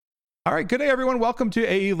All right, good day, everyone. Welcome to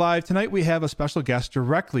AE Live. Tonight we have a special guest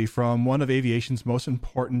directly from one of aviation's most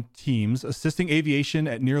important teams, assisting aviation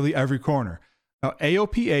at nearly every corner. Now,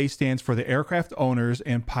 AOPA stands for the Aircraft Owners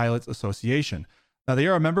and Pilots Association. Now, they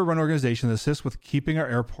are a member-run organization that assists with keeping our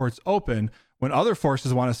airports open when other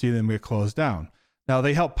forces want to see them get closed down. Now,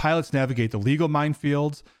 they help pilots navigate the legal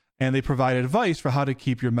minefields, and they provide advice for how to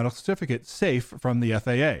keep your medical certificate safe from the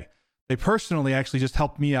FAA. They personally actually just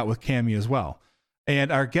helped me out with CAMI as well.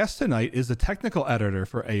 And our guest tonight is the technical editor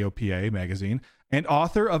for AOPA magazine and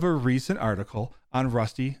author of a recent article on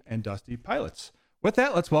rusty and dusty pilots. With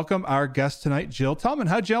that, let's welcome our guest tonight, Jill Tellman.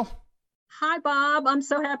 Hi, Jill. Hi, Bob. I'm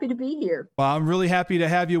so happy to be here. Well, I'm really happy to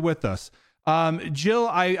have you with us. Jill,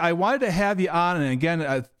 I wanted to have you on, and again,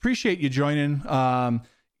 I appreciate you joining.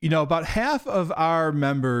 About half of our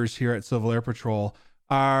members here at Civil Air Patrol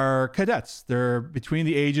are cadets. They're between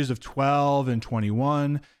the ages of 12 and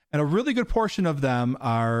 21. And a really good portion of them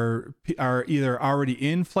are either already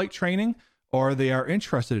in flight training or they are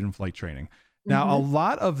interested in flight training. Now, a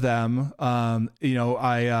lot of them,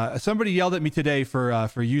 somebody yelled at me today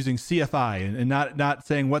for using CFI and not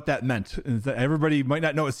saying what that meant. Everybody might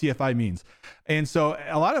not know what CFI means. And so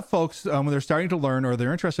a lot of folks, when they're starting to learn or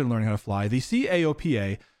they're interested in learning how to fly, they see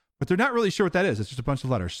AOPA, but they're not really sure what that is. It's just a bunch of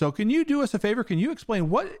letters. So can you do us a favor? Can you explain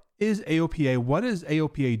what is AOPA? What does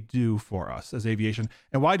AOPA do for us as aviation?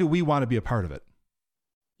 And why do we want to be a part of it?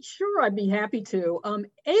 Sure, I'd be happy to.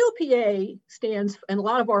 AOPA stands, and a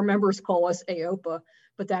lot of our members call us AOPA,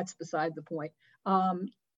 but that's beside the point.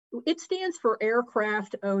 It stands for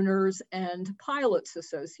Aircraft Owners and Pilots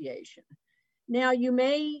Association. Now, you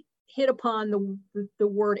may hit upon the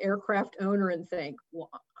word aircraft owner and think,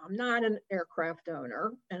 well, I'm not an aircraft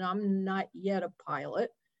owner and I'm not yet a pilot.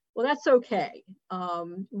 Well, that's okay.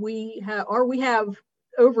 We have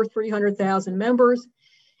over 300,000 members,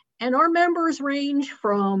 and our members range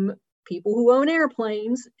from people who own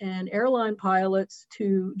airplanes and airline pilots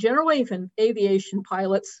to general aviation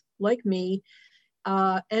pilots like me,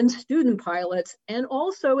 and student pilots, and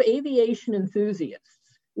also aviation enthusiasts.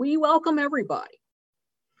 We welcome everybody.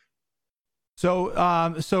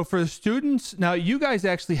 So for students, now you guys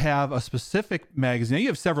actually have a specific magazine. You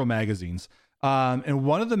have several magazines. And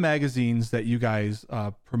one of the magazines that you guys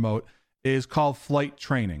promote is called Flight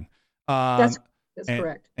Training. That's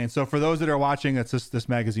correct. And so for those that are watching, it's this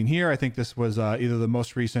magazine here. I think this was either the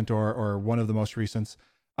most recent or one of the most recents.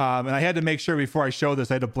 And I had to make sure before I show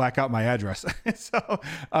this, I had to black out my address. So people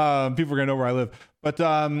are going to know where I live. But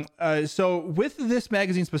so with this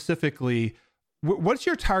magazine specifically, what's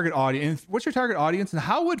your target audience? What's your target audience, and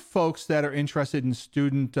how would folks that are interested in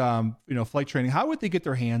student, flight training, how would they get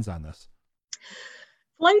their hands on this?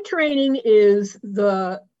 Flight Training is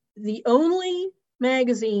the only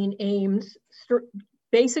magazine aimed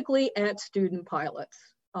basically at student pilots.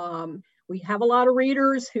 We have a lot of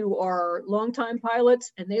readers who are longtime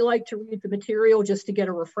pilots, and they like to read the material just to get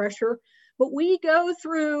a refresher. But we go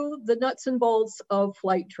through the nuts and bolts of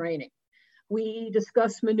flight training. We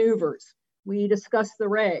discuss maneuvers. We discuss the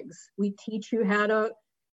regs. We teach you how to,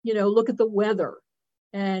 look at the weather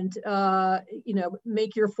and,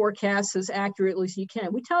 make your forecasts as accurately as you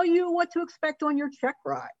can. We tell you what to expect on your check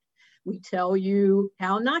ride. We tell you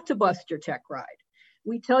how not to bust your check ride.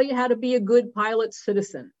 We tell you how to be a good pilot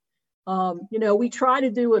citizen. We try to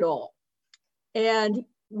do it all. And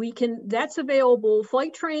that's available.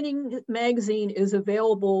 Flight Training magazine is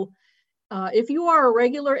available. If you are a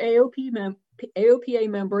regular AOPA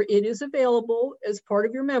member, it is available as part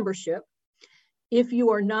of your membership. If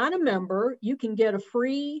you are not a member, you can get a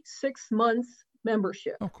free 6-month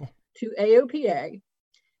membership to AOPA,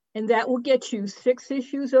 and that will get you 6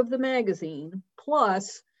 issues of the magazine,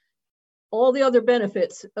 plus all the other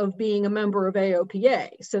benefits of being a member of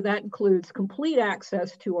AOPA. So that includes complete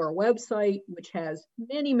access to our website, which has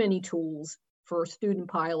many, many tools for student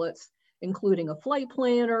pilots, including a flight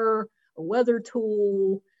planner, a weather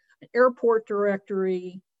tool, an airport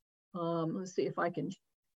directory. Let's see if I can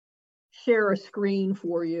share a screen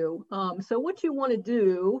for you. So what you want to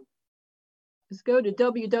do is go to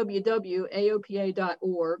www.aopa.org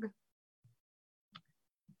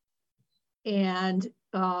and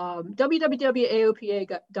www.aopa.org,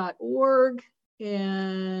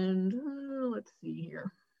 and let's see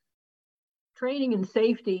here. Training and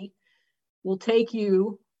safety will take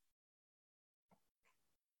you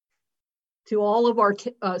to all of our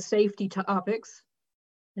safety topics.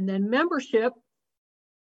 And then membership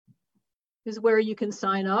is where you can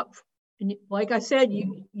sign up. And like I said,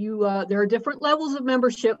 there are different levels of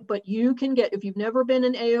membership, but you can get, if you've never been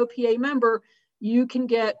an AOPA member, you can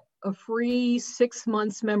get a free 6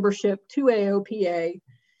 months membership to AOPA.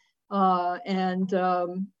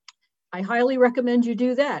 I highly recommend you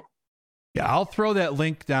do that. Yeah, I'll throw that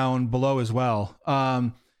link down below as well.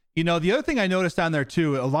 The other thing I noticed on there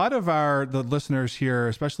too, a lot of the listeners here,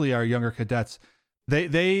 especially our younger cadets,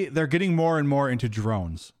 they're getting more and more into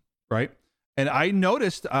drones, right? And I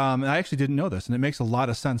noticed, and I actually didn't know this, and it makes a lot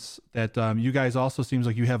of sense that you guys also seems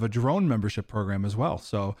like you have a drone membership program as well.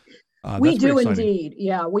 So we do indeed.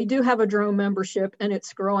 Yeah, we do have a drone membership, and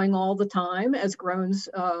it's growing all the time as drones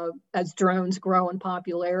grow in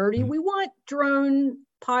popularity. Mm-hmm. We want drone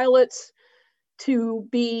pilots to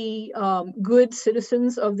be good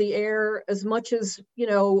citizens of the air as much as,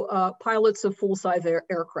 pilots of full-size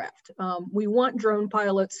aircraft. We want drone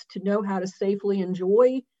pilots to know how to safely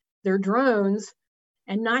enjoy their drones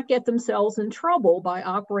and not get themselves in trouble by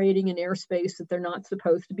operating in airspace that they're not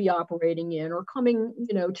supposed to be operating in, or coming,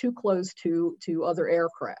 too close to other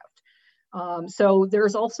aircraft. So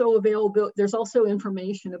there's also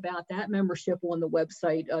information about that membership on the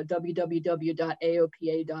website, www.aopa.org.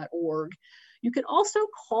 You can also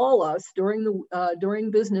call us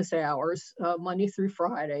during business hours, Monday through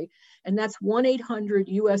Friday, and that's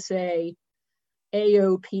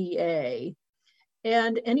 1-800-USA-AOPA.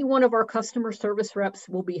 And any one of our customer service reps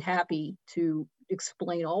will be happy to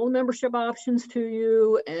explain all the membership options to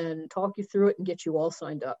you and talk you through it and get you all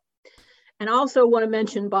signed up. And I also want to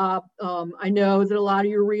mention, Bob, I know that a lot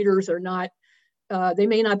of your readers are not, they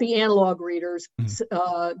may not be analog readers.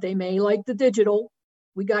 Mm-hmm. They may like the digital.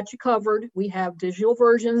 We got you covered. We have digital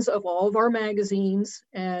versions of all of our magazines,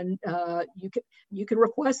 and you can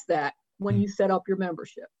request that when you set up your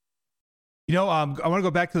membership. I want to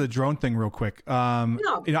go back to the drone thing real quick.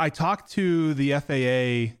 I talked to the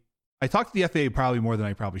FAA. I talked to the FAA probably more than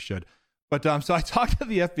I probably should, but so I talked to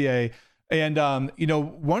the FAA, and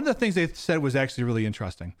one of the things they said was actually really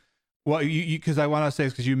interesting. Well, because I want to say,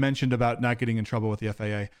 because you mentioned about not getting in trouble with the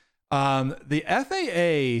FAA. The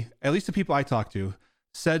FAA, at least the people I talked to,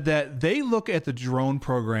 said that they look at the drone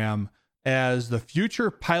program as the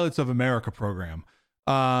future Pilots of America program.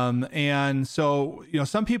 And so,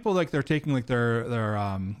 some people they're taking their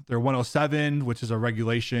 107, which is a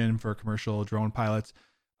regulation for commercial drone pilots.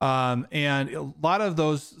 And a lot of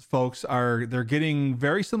those folks they're getting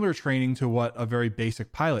very similar training to what a very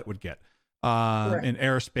basic pilot would get, in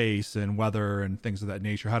airspace and weather and things of that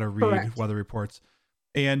nature, how to read weather reports.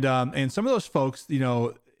 And some of those folks,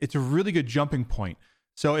 it's a really good jumping point.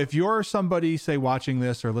 So if you're somebody, say, watching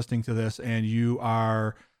this or listening to this, and you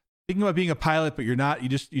are thinking about being a pilot, but you're not, you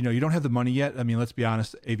just, you don't have the money yet. I mean, let's be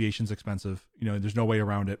honest, aviation's expensive. There's no way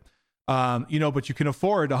around it. But you can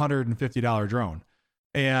afford a $150 drone,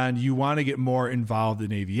 and you want to get more involved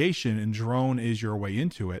in aviation, and drone is your way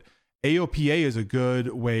into it. AOPA is a good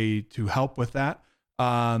way to help with that.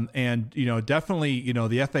 And definitely,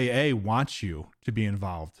 the FAA wants you to be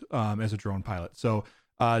involved as a drone pilot. So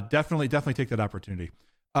definitely take that opportunity.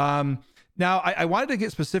 Now, I wanted to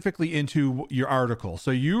get specifically into your article.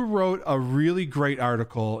 So you wrote a really great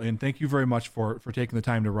article, and thank you very much for taking the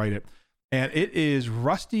time to write it. And it is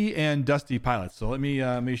Rusty and Dusty Pilots. So let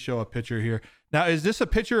me show a picture here. Now, is this a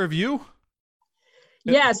picture of you?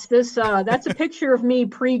 Yes, that's a picture of me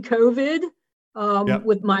pre-COVID. Yep.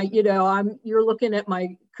 With my, you're looking at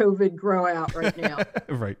my COVID grow out right now.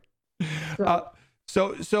 Right.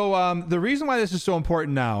 So the reason why this is so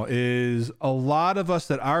important now is a lot of us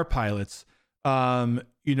that are pilots,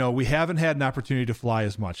 we haven't had an opportunity to fly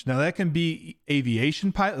as much. Now that can be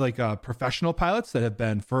aviation pilot, professional pilots that have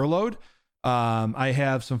been furloughed. I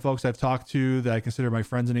have some folks I've talked to that I consider my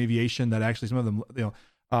friends in aviation that actually, some of them,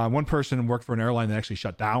 one person worked for an airline that actually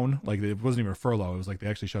shut down. Like, it wasn't even a furlough. It was like they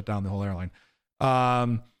actually shut down the whole airline.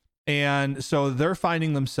 And so they're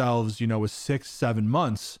finding themselves, with 6-7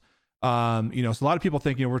 months. So a lot of people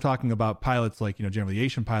think, we're talking about pilots like, general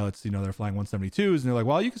aviation pilots, they're flying 172s, and they're like,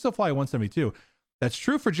 well, you can still fly a 172. That's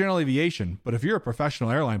true for general aviation. But if you're a professional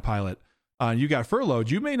airline pilot, you got furloughed,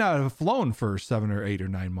 you may not have flown for 7 or 8 or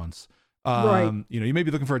 9 months. Right. You may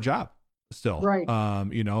be looking for a job still, right.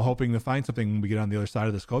 Hoping to find something when we get on the other side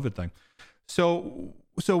of this COVID thing. So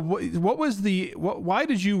why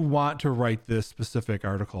did you want to write this specific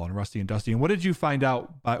article on Rusty and Dusty, and what did you find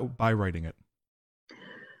out by writing it?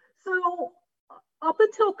 So up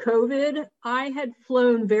until COVID, I had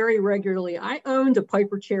flown very regularly. I owned a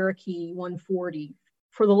Piper Cherokee 140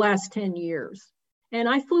 for the last 10 years. And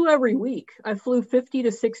I flew every week. I flew 50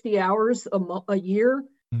 to 60 hours a year.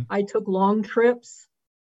 Mm-hmm. I took long trips.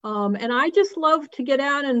 And I just love to get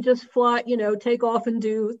out and just fly, take off and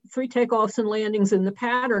do 3 takeoffs and landings in the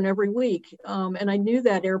pattern every week. And I knew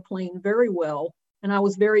that airplane very well. And it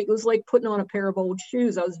was like putting on a pair of old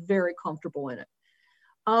shoes. I was very comfortable in it.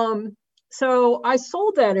 So I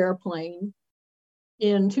sold that airplane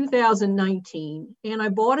in 2019, and I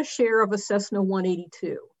bought a share of a Cessna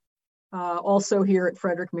 182, also here at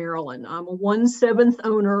Frederick, Maryland. I'm a 1/7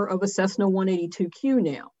 owner of a Cessna 182Q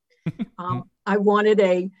now. I wanted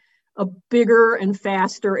a bigger and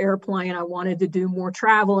faster airplane. I wanted to do more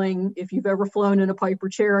traveling. If you've ever flown in a Piper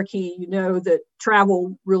Cherokee, you know that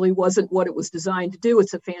travel really wasn't what it was designed to do.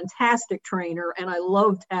 It's a fantastic trainer, and I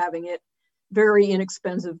loved having it. Very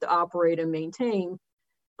inexpensive to operate and maintain.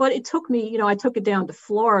 But it took me, I took it down to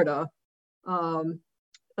Florida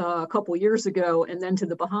a couple of years ago, and then to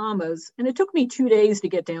the Bahamas. And it took me 2 days to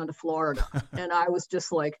get down to Florida. And I was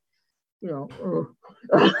just like,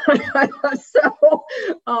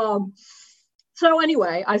 so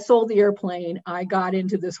anyway, I sold the airplane. I got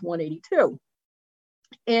into this 182,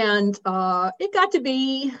 and it got to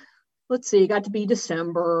be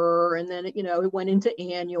December, and then it went into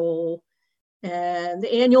annual, and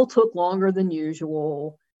the annual took longer than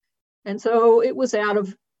usual, and so it was out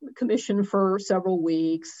of commission for several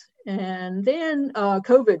weeks, and then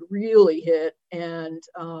COVID really hit, and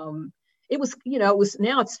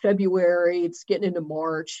now it's February, it's getting into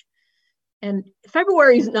March. And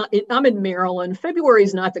February is not, I'm in Maryland. February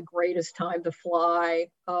is not the greatest time to fly.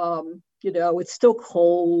 It's still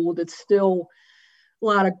cold. It's still a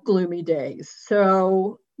lot of gloomy days.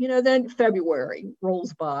 So, then February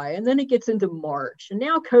rolls by, and then it gets into March. And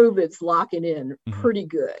now COVID's locking in pretty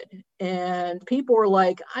good. And people are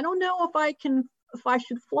like, I don't know if I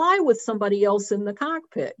should fly with somebody else in the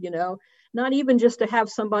cockpit, not even just to have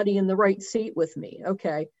somebody in the right seat with me.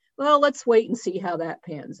 Okay, well, let's wait and see how that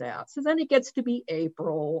pans out. So then it gets to be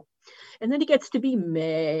April, and then it gets to be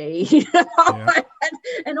May, Yeah.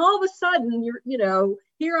 And all of a sudden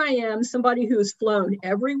here I am, somebody who's flown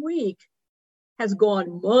every week, has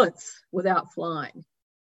gone months without flying.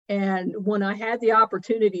 And when I had the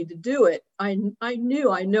opportunity to do it, I knew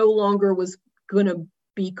I no longer was going to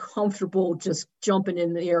be comfortable just jumping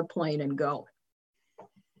in the airplane and going.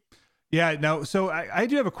 Yeah, no. So I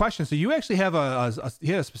do have a question. So you actually have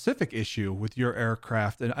you had a specific issue with your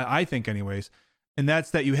aircraft, and I think anyways, and that's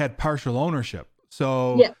that you had partial ownership.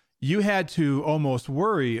 So yeah. You had to almost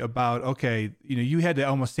worry about, okay, you had to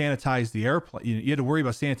almost sanitize the airplane. You had to worry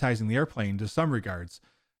about sanitizing the airplane to some regards.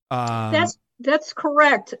 That's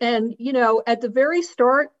correct. And, at the very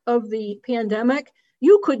start of the pandemic,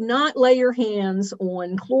 you could not lay your hands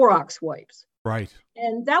on Clorox wipes. Right.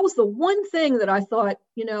 And that was the one thing that I thought,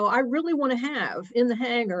 I really want to have in the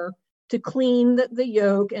hangar to clean the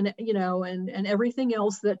yoke and, and everything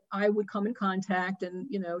else that I would come in contact, and,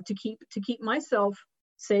 to keep myself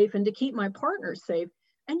safe and to keep my partners safe.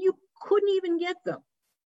 And you couldn't even get them,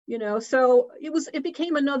 so it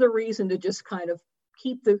became another reason to just kind of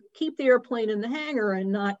keep the airplane in the hangar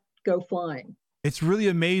and not go flying. It's really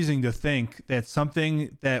amazing to think that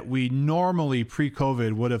something that we normally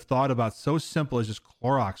pre-COVID would have thought about so simple as just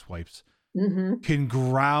Clorox wipes can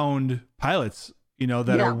ground pilots,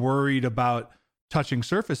 that are worried about touching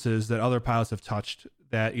surfaces that other pilots have touched.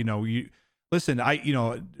 That, listen,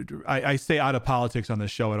 I stay out of politics on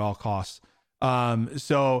this show at all costs. But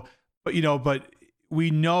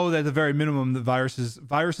we know that at the very minimum, the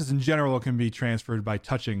viruses in general can be transferred by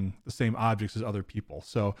touching the same objects as other people.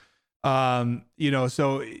 So, it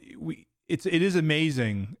is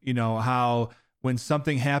amazing, how when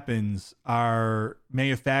something happens, our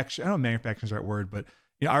manufacturing, I don't know if manufacturing is the right word, but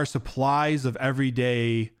our supplies of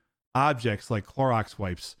everyday objects like Clorox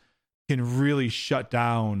wipes can really shut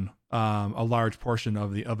down a large portion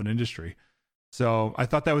of an industry. So I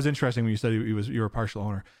thought that was interesting when you said you were a partial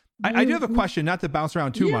owner. I do have a question, not to bounce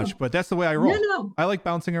around too much, but that's the way I roll. No. I like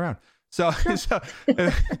bouncing around. So I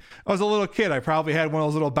was a little kid. I probably had one of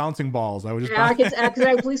those little bouncing balls. I would just I can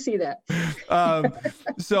exactly see that.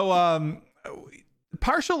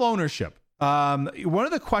 Partial ownership. One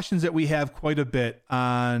of the questions that we have quite a bit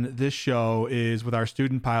on this show is with our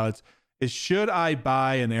student pilots is, should I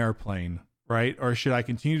buy an airplane, right? Or should I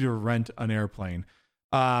continue to rent an airplane?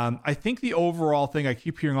 I think the overall thing I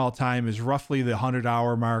keep hearing all the time is roughly the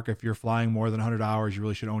 100-hour mark. If you're flying more than 100 hours, you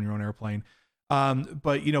really should own your own airplane.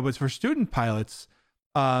 But for student pilots,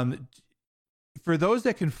 for those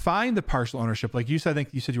that can find the partial ownership, like you said, I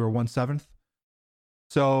think you said you were 1/7.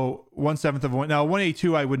 So 1/7 of one. Now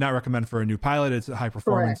 182, I would not recommend for a new pilot. It's a high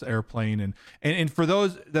performance airplane. And for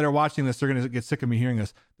those that are watching this, they're going to get sick of me hearing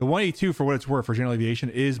this. The 182, for what it's worth, for general aviation,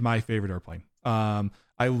 is my favorite airplane. I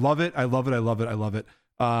love it. I love it. I love it. I love it.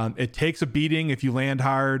 It takes a beating if you land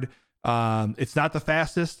hard. It's not the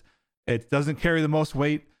fastest. It doesn't carry the most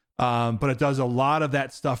weight. But it does a lot of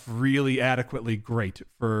that stuff really adequately great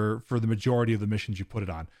for the majority of the missions you put it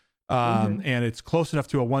on. And it's close enough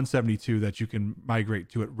to a 172 that you can migrate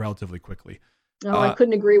to it relatively quickly. Oh, I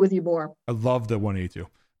couldn't agree with you more. I love the 182.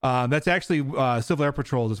 That's actually Civil Air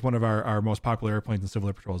Patrol is one of our most popular airplanes in Civil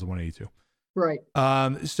Air Patrol is the 182. Right.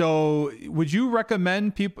 So would you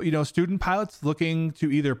recommend people, student pilots looking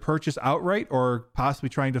to either purchase outright or possibly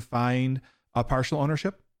trying to find a partial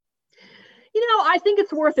ownership? I think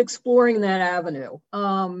it's worth exploring that avenue.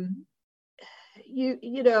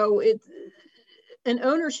 It's an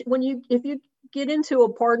ownership if you get into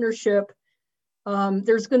a partnership,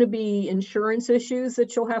 there's going to be insurance issues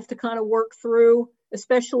that you'll have to kind of work through,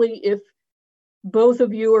 especially if both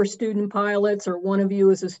of you are student pilots or one of you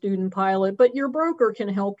is a student pilot, but your broker can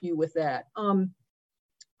help you with that.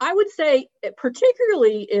 I would say,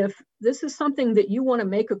 particularly if this is something that you want to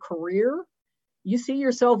make a career, you see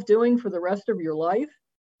yourself doing for the rest of your life,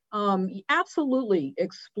 absolutely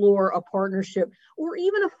explore a partnership or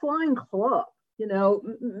even a flying club.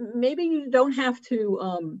 Maybe you don't have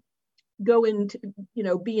to go into,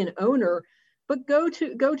 be an owner, but go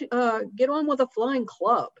to get on with a flying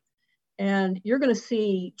club, and you're going to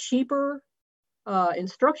see cheaper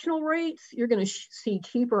instructional rates. You're going to see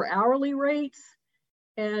cheaper hourly rates,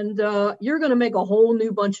 and you're going to make a whole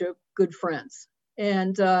new bunch of good friends.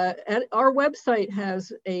 And our website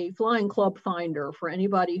has a flying club finder for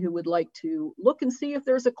anybody who would like to look and see if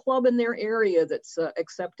there's a club in their area that's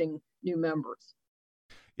accepting new members.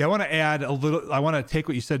 Yeah, I want to add a little. I want to take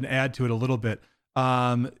what you said and add to it a little bit.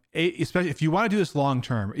 Especially if you want to do this long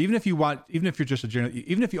term, even if you're just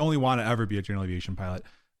even if you only want to ever be a general aviation pilot,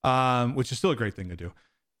 which is still a great thing to do.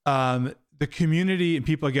 The community and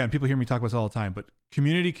people hear me talk about this all the time, but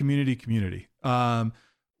community.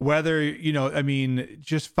 Whether,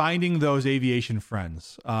 just finding those aviation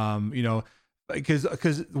friends,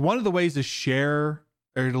 because one of the ways to share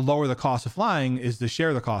or to lower the cost of flying is to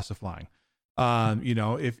share the cost of flying.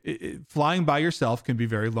 If flying by yourself can be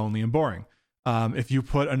very lonely and boring. If you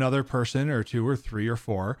put another person or two or three or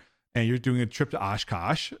four and you're doing a trip to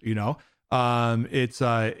Oshkosh, it all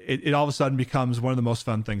of a sudden becomes one of the most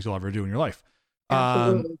fun things you'll ever do in your life.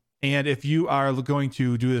 Absolutely. And if you are going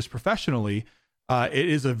to do this professionally, it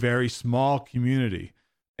is a very small community.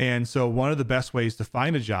 And so one of the best ways to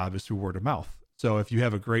find a job is through word of mouth. So if you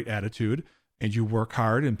have a great attitude and you work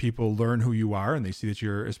hard and people learn who you are and they see that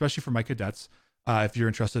you're, especially for my cadets, if you're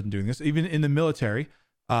interested in doing this, even in the military,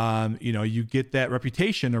 you get that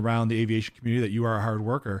reputation around the aviation community that you are a hard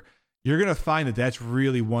worker. You're going to find that that's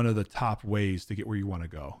really one of the top ways to get where you want to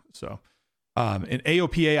go. So, and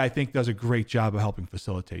AOPA, I think, does a great job of helping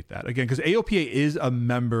facilitate that. Again, because AOPA is a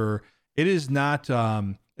member. It is not,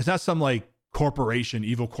 it's not some like corporation,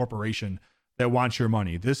 evil corporation that wants your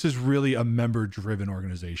money. This is really a member-driven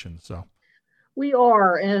organization. So we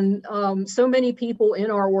are, and so many people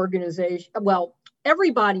in our organization, well,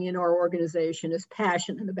 everybody in our organization is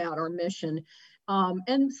passionate about our mission.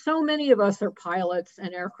 And so many of us are pilots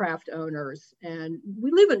and aircraft owners, and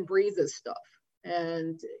we live and breathe this stuff.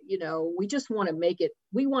 And, we just want to make it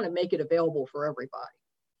available for everybody.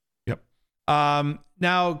 Yep.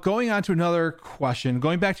 Now going on to another question,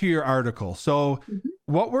 going back to your article. So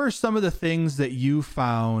what were some of the things that you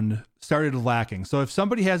found started lacking? So if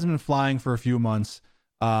somebody hasn't been flying for a few months,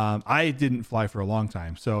 I didn't fly for a long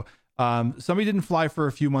time. So somebody didn't fly for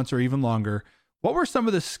a few months or even longer. What were some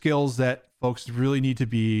of the skills that folks really need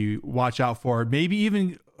to watch out for? Maybe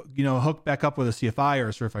even, hook back up with a CFI or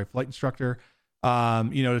a certified flight instructor,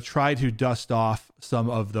 to try to dust off some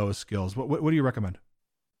of those skills. What do you recommend?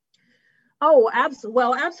 Oh,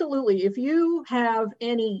 absolutely. If you have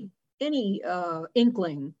any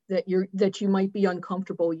inkling that you might be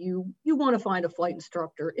uncomfortable, you want to find a flight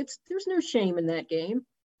instructor. There's no shame in that game.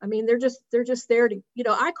 I mean, they're just there to,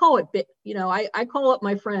 I call it, I call up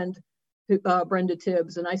my friend, Brenda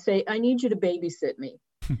Tibbs, and I say, I need you to babysit me.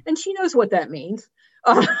 And she knows what that means.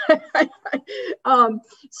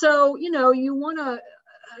 So, you want to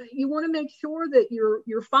make sure that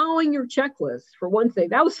you're following your checklist. For one thing,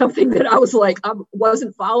 that was something that I was like, I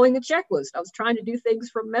wasn't following a checklist. I was trying to do things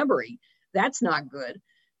from memory. That's not good.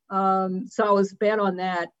 So I was bad on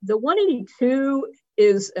that. The 182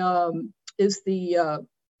 has the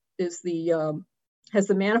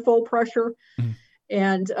manifold pressure. Mm-hmm.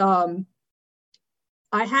 And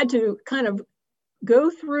I had to kind of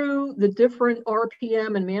go through the different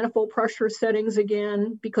RPM and manifold pressure settings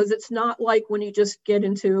again, because it's not like when you just get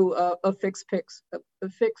into a fixed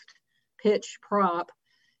pitch prop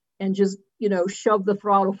and just, shove the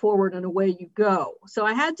throttle forward and away you go. So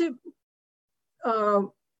I had to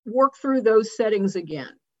work through those settings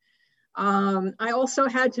again. I also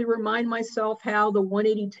had to remind myself how the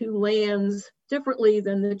 182 lands differently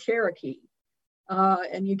than the Cherokee.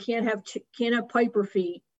 And you can't have Piper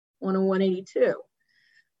feet on a 182.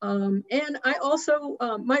 And I also,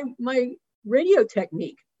 my radio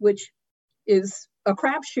technique, which is a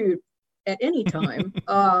crapshoot at any time,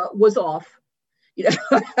 was off. You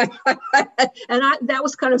know, and that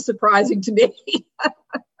was kind of surprising to me.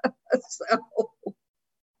 So.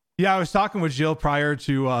 Yeah, I was talking with Jill prior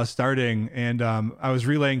to starting, and I was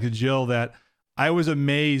relaying to Jill that I was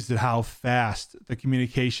amazed at how fast the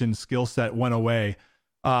communication skill set went away.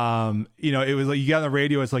 You know, it was like you get on the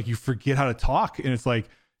radio, it's like you forget how to talk, and it's like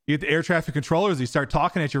you get the air traffic controllers, they start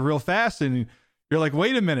talking at you real fast, and you're like,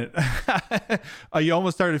 wait a minute. You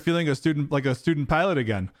almost started feeling a student pilot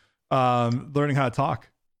again, learning how to talk.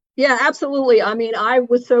 Yeah, absolutely. I mean, I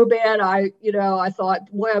was so bad. I thought,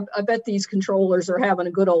 well, I bet these controllers are having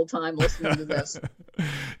a good old time listening to this.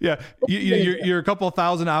 Yeah, you're a couple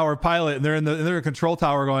 1,000-hour pilot, and they're in the control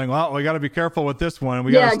tower going, well, we got to be careful with this one.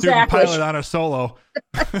 We got a student pilot on a solo.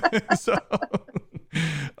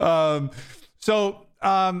 So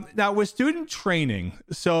now with student training,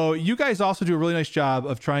 so you guys also do a really nice job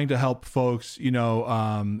of trying to help folks,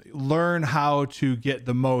 learn how to get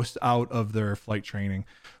the most out of their flight training.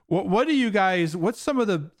 What do you guys, what's some of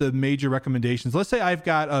the major recommendations? Let's say I've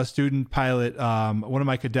got a student pilot, one of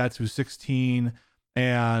my cadets who's 16,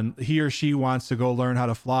 and he or she wants to go learn how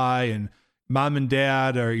to fly, and mom and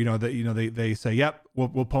dad are, they say, yep,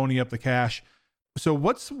 we'll pony up the cash. So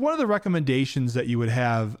what's one of the recommendations that you would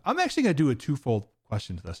have? I'm actually going to do a twofold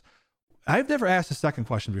question to this. I've never asked a second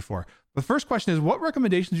question before. The first question is, what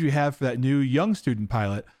recommendations do you have for that new young student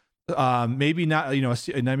pilot? Maybe not,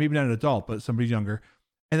 maybe not an adult, but somebody younger.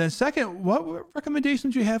 And then second, what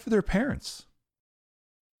recommendations do you have for their parents?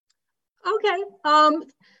 Okay.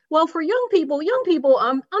 Well, for young people,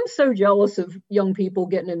 I'm so jealous of young people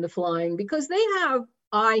getting into flying because they have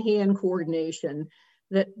eye-hand coordination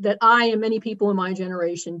that I and many people in my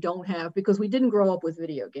generation don't have because we didn't grow up with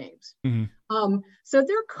video games. Mm-hmm. So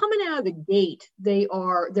they're coming out of the gate.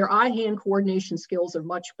 Their eye-hand coordination skills are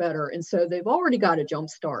much better. And so they've already got a jump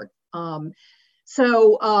start.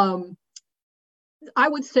 I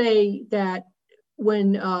would say that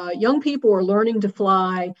when young people are learning to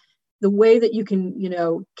fly, the way that you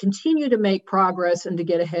can, continue to make progress and to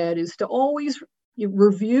get ahead is to always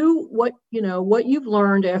review what you've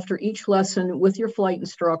learned after each lesson with your flight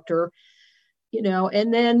instructor,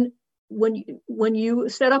 and then when you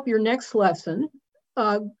set up your next lesson,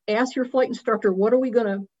 ask your flight instructor, what are we going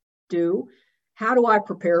to do? How do I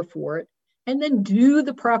prepare for it? And then do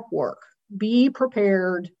the prep work. Be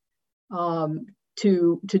prepared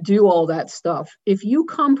to do all that stuff. If you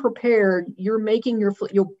come prepared, you're going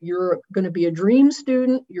to be a dream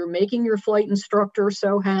student. You're making your flight instructor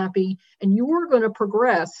so happy, and you are going to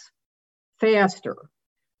progress faster.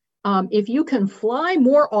 If you can fly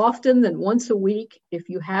more often than once a week, if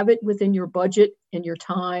you have it within your budget and your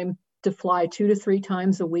time to fly 2 to 3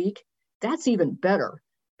 times a week, that's even better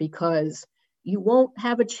because you won't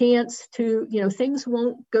have a chance to, things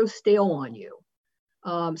won't go stale on you.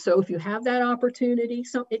 So if you have that opportunity,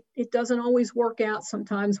 it doesn't always work out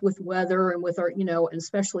sometimes with weather and with our, and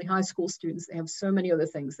especially high school students, they have so many other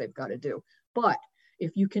ththings they've got to do. But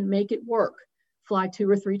if you can make it work, fly 2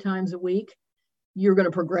 or 3 times a week, you're going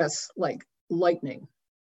to progress like lightning.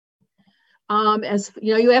 As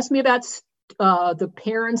you asked me about the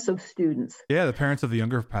parents of students. Yeah, the parents of the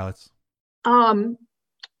younger pilots.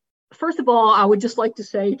 First of all, I would just like to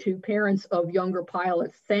say to parents of younger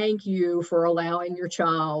pilots, thank you for allowing your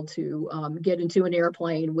child to get into an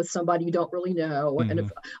airplane with somebody you don't really know. Mm-hmm. And if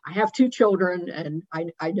I have 2 children, and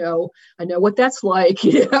I know what that's like.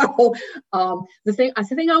 The thing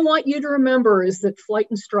I want you to remember is that flight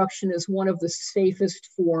instruction is one of the safest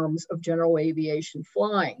forms of general aviation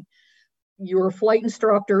flying. Your flight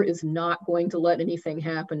instructor is not going to let anything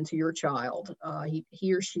happen to your child.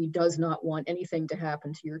 He or she does not want anything to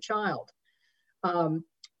happen to your child. I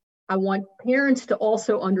want parents to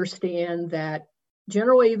also understand that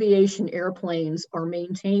general aviation airplanes are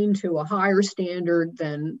maintained to a higher standard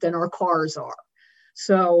than our cars are.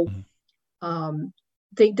 So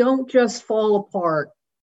they don't just fall apart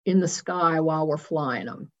in the sky while we're flying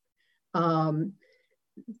them.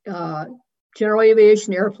 General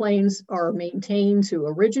aviation airplanes are maintained to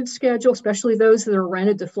a rigid schedule, especially those that are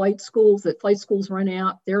rented to flight schools that flight schools rent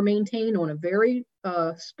out. They're maintained on a very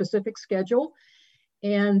specific schedule,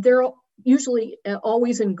 and they're usually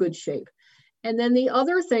always in good shape. And then the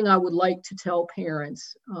other thing I would like to tell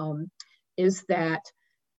parents is that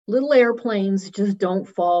little airplanes just don't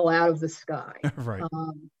fall out of the sky. Right.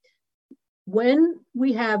 When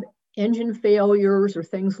we have engine failures or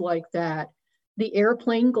things like that, the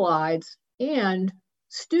airplane glides. And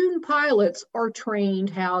student pilots are trained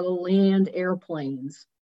how to land airplanes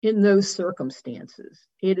in those circumstances.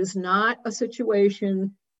 It is not a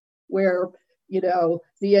situation where, the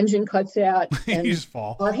engine cuts out and you just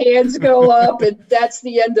fall. Our hands go up and that's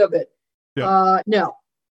the end of it. Yep. No,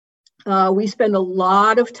 we spend a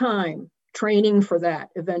lot of time training for that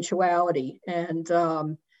eventuality. And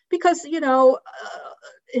because,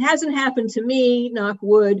 it hasn't happened to me, knock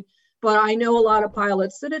wood, but I know a lot of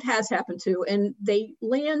pilots that it has happened to, and they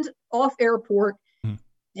land off airport and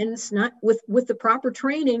it's not with the proper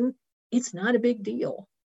training, it's not a big deal.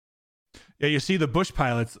 Yeah. You see the bush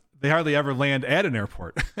pilots, they hardly ever land at an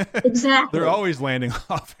airport. Exactly. They're always landing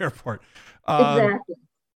off airport. Exactly.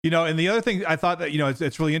 And the other thing I thought that,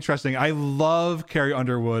 it's really interesting. I love Carrie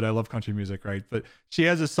Underwood. I love country music, right? But she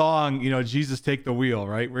has a song, Jesus Take the Wheel,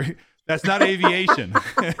 right? Where that's not aviation.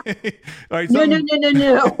 Right? No.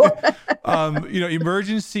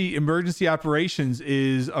 Emergency operations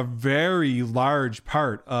is a very large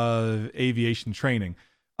part of aviation training.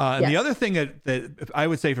 And the other thing that I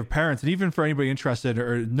would say for parents, and even for anybody interested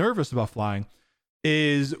or nervous about flying,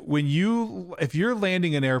 is if you're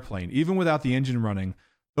landing an airplane, even without the engine running,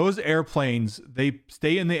 those airplanes, they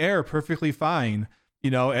stay in the air perfectly fine,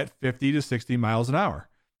 at 50 to 60 miles an hour.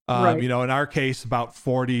 Right. In our case, about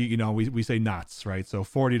 40, we say knots, right? So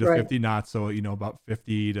 40 to 50 knots. So, about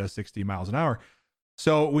 50 to 60 miles an hour.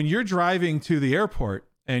 So when you're driving to the airport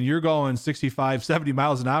and you're going 65, 70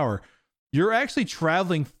 miles an hour, you're actually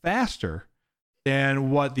traveling faster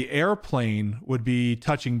than what the airplane would be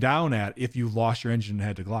touching down at if you lost your engine and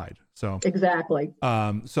had to glide. So exactly.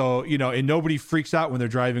 And nobody freaks out when they're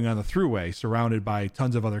driving on the throughway surrounded by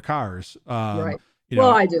tons of other cars. Right.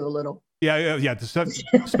 I do a little. Yeah.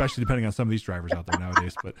 Especially depending on some of these drivers out there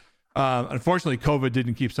nowadays. But unfortunately, COVID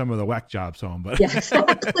didn't keep some of the whack jobs home. But yeah,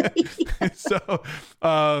 exactly.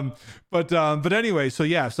 But anyway, so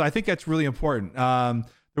I think that's really important.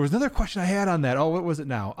 There was another question I had on that. Oh, what was it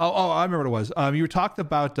now? Oh, I remember what it was. You were talking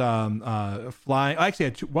about flying. I actually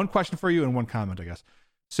had one question for you and one comment, I guess.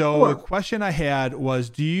 So sure. The question I had was,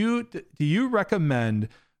 do you recommend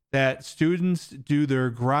that students do their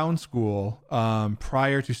ground school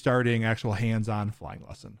prior to starting actual hands-on flying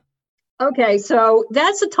lesson? Okay, so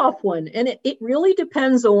that's a tough one. And it really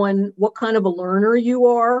depends on what kind of a learner you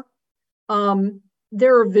are.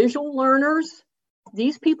 There are visual learners.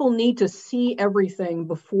 These people need to see everything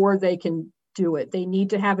before they can do it. They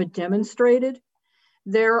need to have it demonstrated.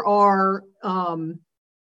 There are,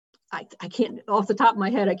 I can't, off the top of my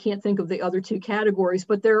head, I can't think of the other two categories,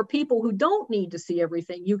 but there are people who don't need to see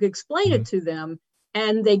everything. You can explain it to them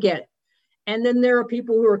and they get it. And then there are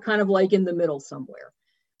people who are kind of like in the middle somewhere.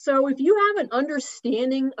 So if you have an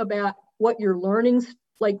understanding about what your learning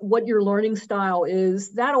style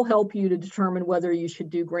is, that'll help you to determine whether you should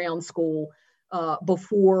do ground school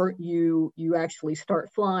before you actually start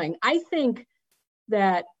flying. I think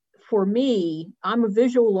that for me, I'm a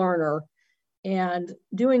visual learner, and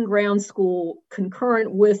doing ground school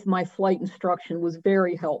concurrent with my flight instruction was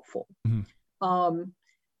very helpful. Mm-hmm.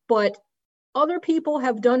 But other people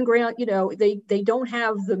have done ground, they don't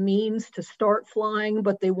have the means to start flying,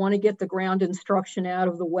 but they want to get the ground instruction out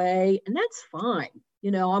of the way, and that's fine.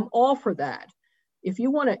 I'm all for that. If you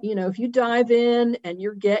want to, if you dive in and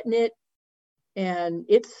you're getting it, and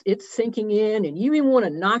it's sinking in, and you even want to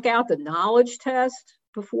knock out the knowledge test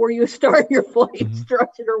before you start your flight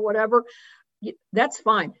instruction or whatever, that's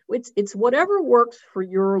fine. It's whatever works for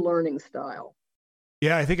your learning style.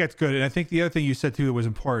 Yeah, I think that's good. And I think the other thing you said too was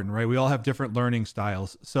important, right? We all have different learning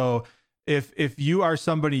styles. So if you are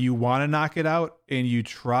somebody, you want to knock it out and you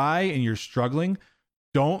try and you're struggling,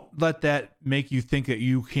 don't let that make you think that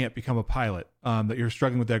you can't become a pilot, that you're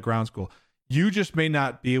struggling with that ground school. You just may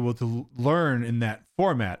not be able to learn in that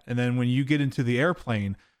format. And then when you get into the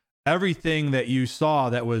airplane, everything that you saw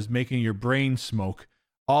that was making your brain smoke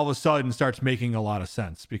all of a sudden starts making a lot of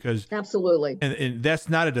sense, because absolutely. And that's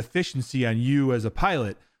not a deficiency on you as a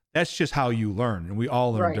pilot. That's just how you learn. And we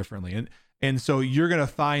all learn differently. And so you're going to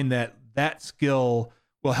find that skill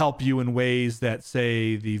will help you in ways that,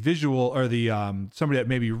 say, the visual or the somebody that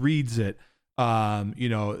maybe reads it, you're going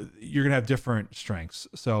to have different strengths.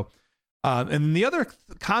 So and the other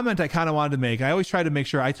comment I kind of wanted to make, I always try to make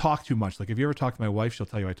sure I talk too much. Like if you ever talk to my wife, she'll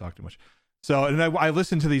tell you I talk too much. So, and I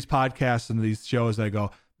listen to these podcasts and these shows and I go,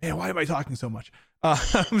 man, why am I talking so much?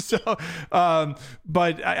 But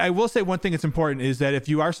I will say one thing that's important is that if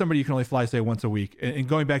you are somebody you can only fly, say, once a week, and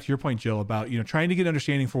going back to your point, Jill, about, trying to get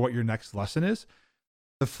understanding for what your next lesson is,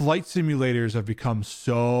 the flight simulators have become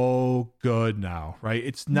so good now, right?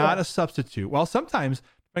 It's not a substitute. Well, sometimes,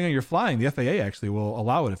 depending on your flying, the FAA actually will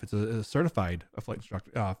allow it if it's a certified flight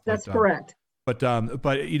instructor. That's correct. But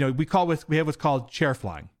we have what's called chair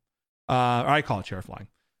flying. Or I call it chair flying.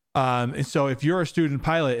 And so if you're a student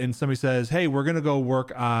pilot and somebody says, hey, we're going to go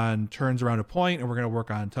work on turns around a point and we're going to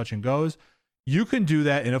work on touch and goes, you can do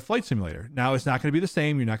that in a flight simulator. Now, it's not going to be the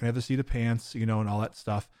same. You're not going to have the seat of pants, and all that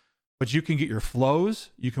stuff. But you can get your flows.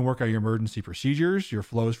 You can work on your emergency procedures, your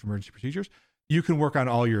flows for emergency procedures. You can work on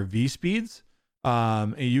all your V speeds.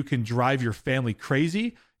 And you can drive your family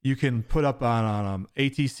crazy. You can put up on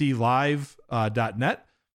atclive.net.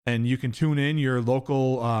 And you can tune in your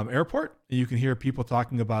local airport, and you can hear people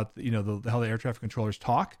talking about, how the air traffic controllers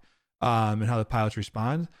talk and how the pilots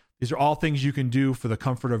respond. These are all things you can do for the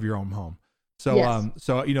comfort of your own home. So, yes.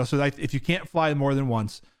 So that if you can't fly more than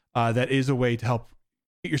once, that is a way to help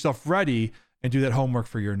get yourself ready and do that homework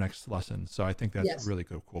for your next lesson. So I think that's really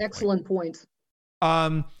cool. Excellent point.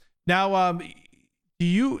 Now,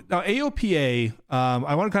 AOPA,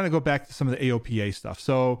 I want to kind of go back to some of the AOPA stuff.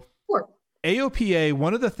 So, sure. AOPA,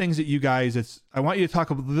 one of the things that you guys, I want you to talk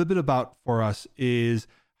a little bit about for us is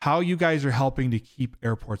how you guys are helping to keep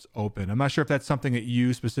airports open. I'm not sure if that's something that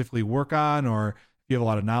you specifically work on or if you have a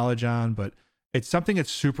lot of knowledge on, but it's something that's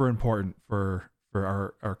super important for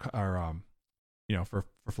our for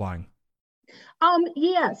flying.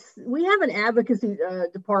 Yes, we have an advocacy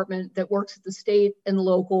department that works at the state and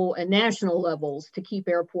local and national levels to keep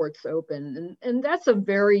airports open. And that's a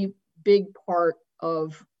very big part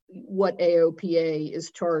of what AOPA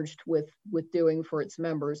is charged with doing for its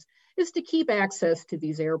members, is to keep access to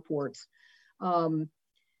these airports.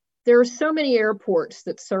 There are so many airports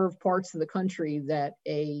that serve parts of the country that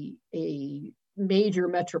a major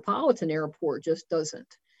metropolitan airport just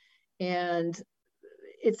doesn't. And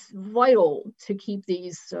it's vital to keep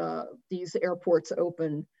these airports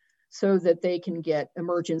open so that they can get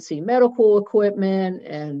emergency medical equipment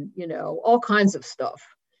and, all kinds of stuff.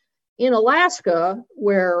 In Alaska,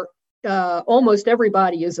 where almost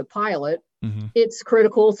everybody is a pilot, mm-hmm. It's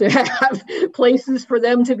critical to have places for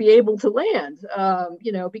them to be able to land,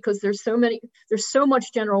 because there's so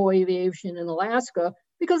much general aviation in Alaska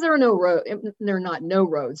because there are no roads. There are not no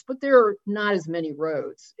roads, but there are not as many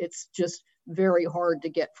roads. It's just very hard to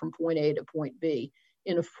get from point A to point B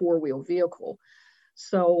in a four-wheel vehicle.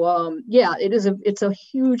 So, it's a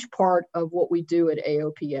huge part of what we do at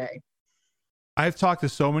AOPA. I've talked to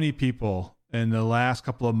so many people in the last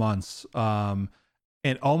couple of months, and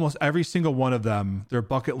almost every single one of them, their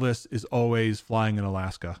bucket list is always flying in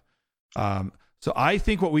Alaska. So I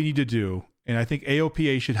think what we need to do, and I think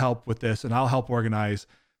AOPA should help with this, and I'll help organize,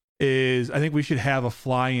 is I think we should have a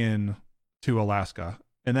fly-in to Alaska.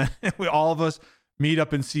 And then all of us meet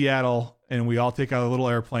up in Seattle, and we all take out little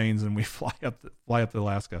airplanes, and we fly up to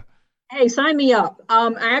Alaska. Hey, sign me up.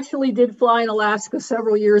 I actually did fly in Alaska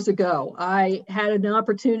several years ago. I had an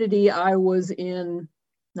opportunity. I was in,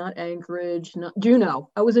 not Anchorage, not Juneau.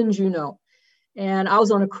 I was in Juneau, and I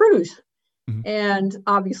was on a cruise. Mm-hmm. And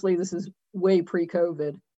obviously this is way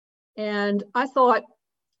pre-COVID. And I thought,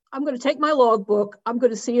 I'm going to take my logbook. I'm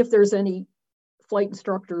going to see if there's any flight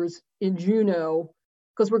instructors in Juneau,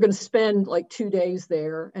 because we're going to spend like 2 days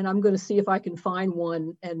there. And I'm going to see if I can find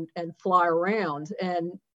one and fly around.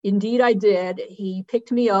 And indeed, I did. He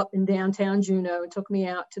picked me up in downtown Juneau and took me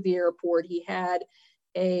out to the airport. He had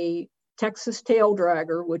a Texas tail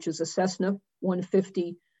dragger, which is a Cessna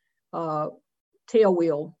 150 tailwheel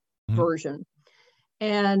mm-hmm. version.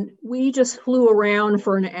 And we just flew around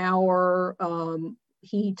for an hour.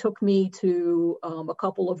 He took me to a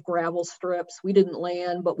couple of gravel strips. We didn't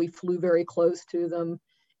land, but we flew very close to them.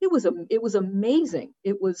 It was amazing.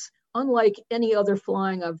 It was unlike any other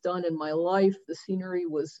flying I've done in my life. The scenery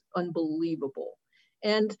was unbelievable.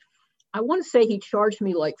 And I want to say he charged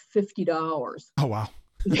me like $50. Oh, wow.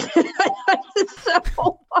 So,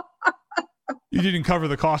 you didn't cover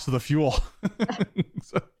the cost of the fuel.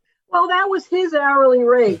 So. Well, that was his hourly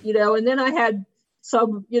rate, and then I had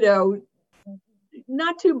some, I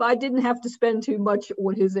didn't have to spend too much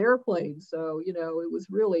on his airplane. So, it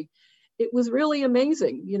was really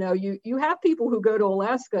amazing. You have people who go to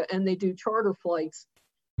Alaska and they do charter flights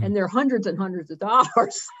and they're hundreds and hundreds of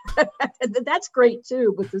dollars. That's great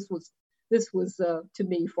too, but this was to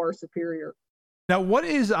me far superior. Now, what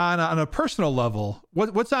is on a personal level,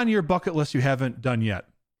 what's on your bucket list you haven't done yet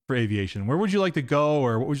for aviation? Where would you like to go,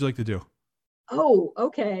 or what would you like to do? Oh,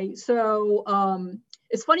 okay. So,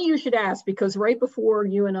 it's funny you should ask, because right before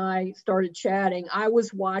you and I started chatting, I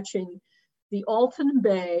was watching the Alton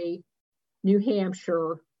Bay, New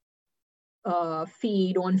Hampshire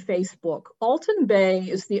feed on Facebook. Alton Bay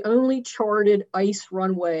is the only charted ice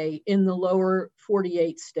runway in the lower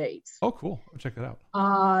 48 states. Oh, cool. I'll check it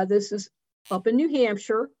out. This is up in New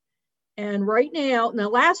Hampshire. And right now,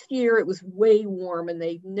 last year it was way warm and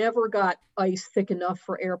they never got ice thick enough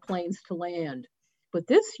for airplanes to land. But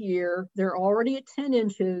this year, they're already at 10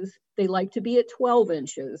 inches. They like to be at 12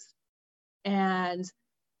 inches. And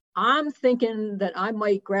I'm thinking that I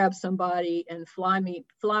might grab somebody and fly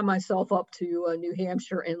myself up to New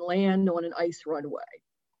Hampshire and land on an ice runway.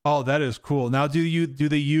 Oh, that is cool. Now, do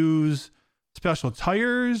they use special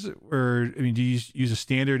tires, or I mean, do you use a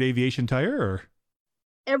standard aviation tire, or?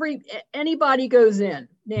 Anybody goes in.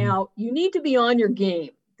 Now, you need to be on your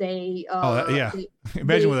game.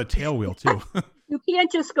 Imagine with a tail wheel too. You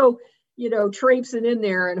can't just go, traipsing in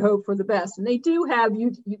there and hope for the best. And they do have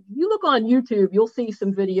you look on YouTube, you'll see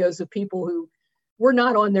some videos of people who were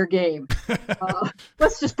not on their game.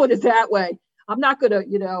 Let's just put it that way. I'm not gonna,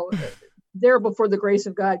 there before the grace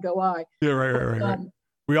of God go I. Yeah, right.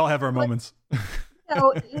 We all have our moments. If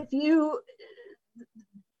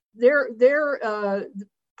they're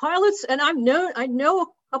pilots, and I know a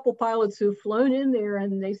couple pilots who've flown in there,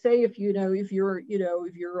 and they say if you're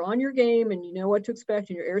on your game and you know what to expect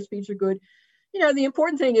and your airspeeds are good, the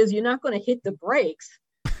important thing is you're not going to hit the brakes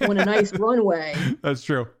on a nice runway. That's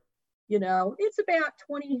true. It's about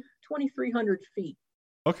 2,300 feet.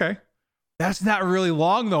 Okay. That's not really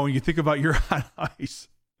long though when you think about you're on ice.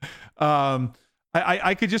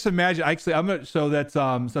 I could just imagine. Actually, so that's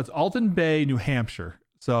Alton Bay, New Hampshire.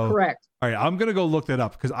 So correct. All right, I'm gonna go look that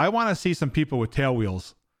up because I want to see some people with tail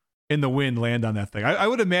wheels in the wind land on that thing. I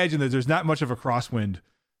would imagine that there's not much of a crosswind,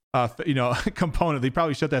 component. They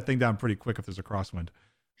probably shut that thing down pretty quick if there's a crosswind.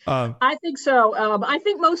 I think so. I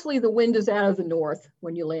think mostly the wind is out of the north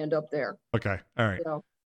when you land up there. Okay, all right.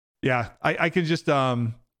 Yeah, I can just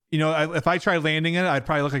if I try landing it, I'd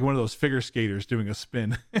probably look like one of those figure skaters doing a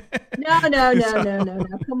spin. No.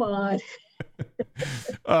 Come on.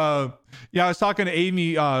 I was talking to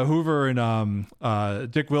Amy Hoover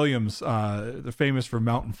and Dick Williams. They're famous for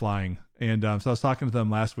mountain flying, and so I was talking to them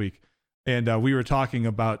last week, and we were talking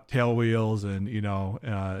about tail wheels and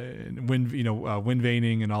and wind wind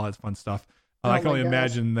vaning and all that fun stuff. I can only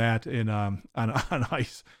imagine that in on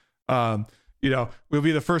ice. We'll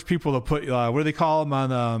be the first people to put what do they call them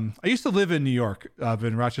on? I used to live in New York,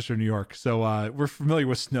 in Rochester, New York, so we're familiar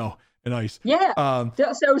with snow and ice. Yeah.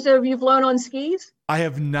 So have you flown on skis? I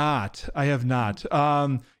have not. And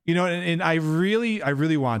I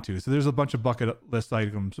really want to. So there's a bunch of bucket list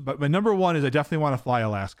items, but my number one is I definitely want to fly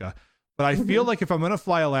Alaska. But I feel like if I'm going to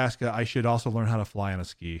fly Alaska, I should also learn how to fly on a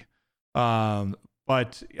ski.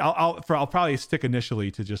 But I'll probably stick initially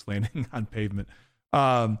to just landing on pavement.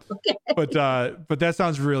 Okay. But that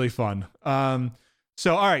sounds really fun.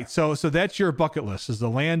 So all right, so that's your bucket list, is the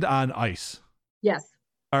land on ice. Yes.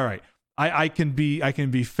 All right. I can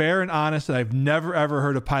be fair and honest. I've never ever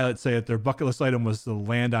heard a pilot say that their bucket list item was to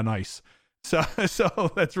land on ice. So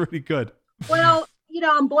that's really good. Well,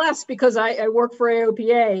 I'm blessed because I work for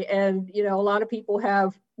AOPA, and a lot of people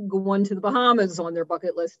have gone to the Bahamas on their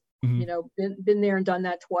bucket list. Mm-hmm. Been there and done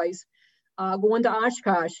that twice. Going to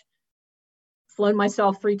Oshkosh, flown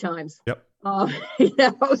myself 3 times. Yep.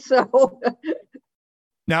 So.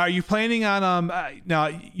 Now, are you planning on? Now,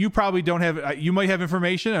 you probably don't have. You might have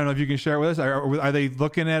information. I don't know if you can share it with us. Are they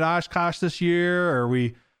looking at Oshkosh this year? Or are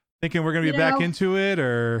we thinking we're going to be back into it?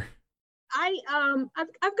 Or I've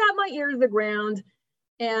got my ear to the ground,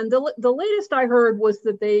 and the latest I heard was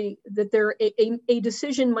that a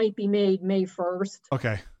decision might be made May 1st.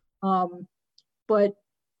 Okay. But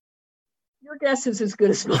your guess is as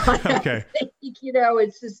good as mine. Okay.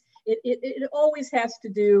 It's just it always has to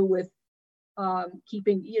do with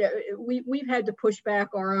keeping. We've had to push back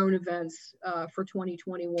our own events for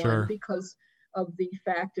 2021 sure. because of the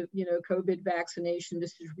fact of COVID vaccination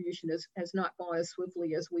distribution has not gone as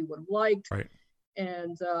swiftly as we would have liked. Right.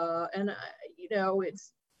 And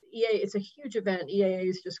it's EA. It's a huge event. EAA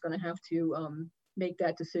is just going to have to make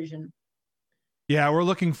that decision. Yeah, we're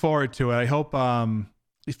looking forward to it. I hope.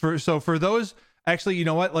 For those, actually, you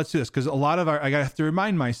know what? Let's do this, because a lot of I have to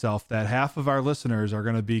remind myself that half of our listeners are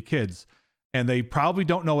going to be kids, and they probably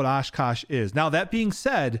don't know what Oshkosh is. Now, that being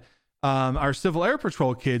said, our Civil Air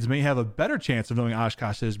Patrol kids may have a better chance of knowing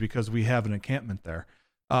Oshkosh is because we have an encampment there.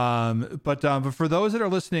 But for those that are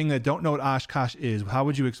listening that don't know what Oshkosh is, how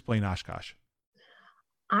would you explain Oshkosh?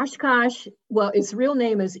 Oshkosh, well, its real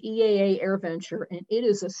name is EAA AirVenture, and it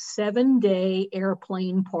is a 7-day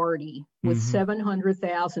airplane party with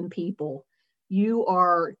 700,000 people. You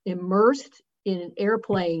are immersed in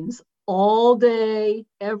airplanes all day,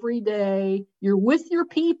 every day. You're with your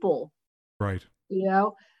people. Right.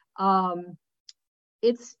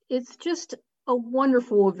 It's just a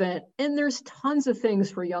wonderful event, and there's tons of things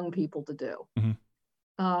for young people to do. Mm-hmm.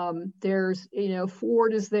 There's,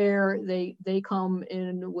 Ford is there. They come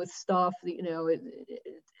in with stuff,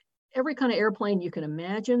 every kind of airplane you can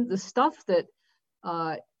imagine. The stuff that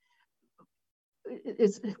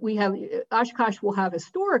We have Oshkosh will have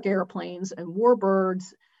historic airplanes and warbirds,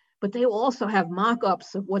 but they will also have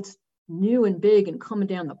mock-ups of what's new and big and coming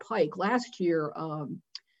down the pike. Last year,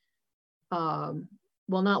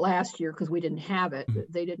 well, not last year because we didn't have it.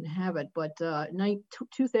 They didn't have it, but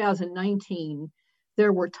 2019,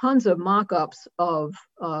 there were tons of mock-ups of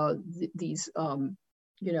these,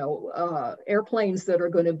 airplanes that are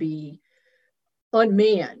going to be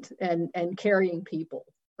unmanned and carrying people.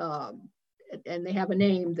 And they have a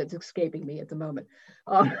name that's escaping me at the moment.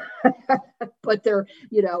 But they're,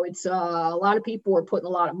 it's a lot of people are putting a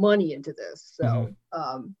lot of money into this. So,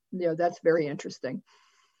 that's very interesting.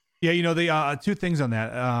 Yeah, the two things on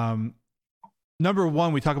that. Number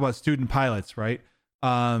one, we talk about student pilots, right?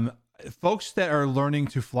 Folks that are learning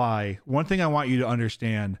to fly, one thing I want you to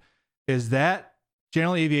understand is that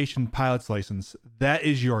general aviation pilot's license, that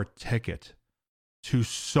is your ticket to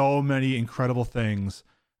so many incredible things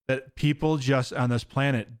that people just on this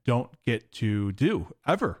planet don't get to do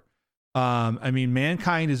ever.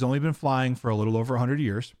 Mankind has only been flying for a little over 100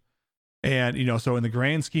 years. And, so in the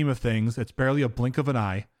grand scheme of things, it's barely a blink of an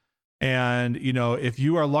eye. And, if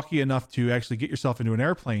you are lucky enough to actually get yourself into an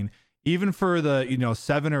airplane, even for the,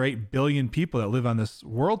 7 or 8 billion people that live on this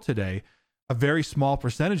world today, a very small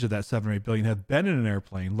percentage of that 7 or 8 billion have been in an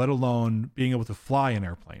airplane, let alone being able to fly an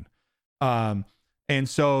airplane. And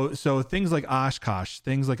so things like Oshkosh,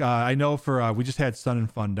 things like, I know we just had Sun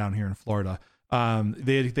and Fun down here in Florida.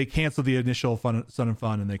 They canceled the initial Sun and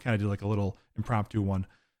Fun and they kind of did like a little impromptu one.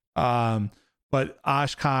 But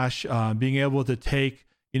Oshkosh, being able to take,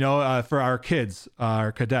 for our kids,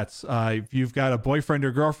 our cadets, if you've got a boyfriend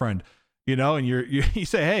or girlfriend, and you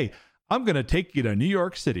say, hey, I'm going to take you to New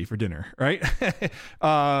York City for dinner. Right.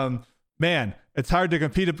 Man, it's hard to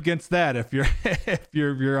compete up against that if you're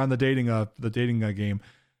on the dating game.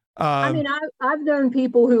 I've known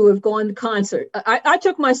people who have gone to concert. I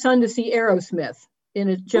took my son to see Aerosmith in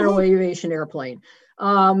a general aviation airplane.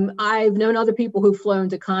 I've known other people who've flown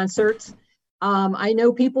to concerts. I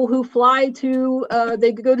know people who fly to,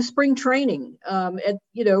 they go to spring training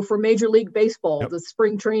for Major League Baseball, the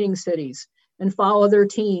spring training cities, and follow their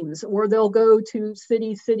teams, or they'll go to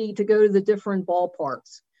city to go to the different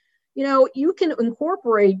ballparks. You can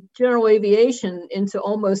incorporate general aviation into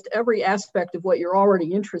almost every aspect of what you're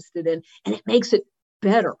already interested in, and it makes it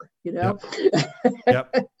better, Yep.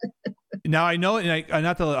 Now, I know, and I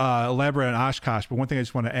not to elaborate on Oshkosh, but one thing I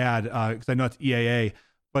just want to add, because I know it's EAA,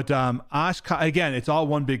 but Oshkosh, again, it's all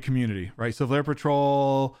one big community, right? Civil Air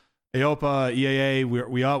Patrol, AOPA,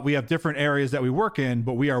 EAA, we have different areas that we work in,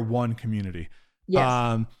 but we are one community.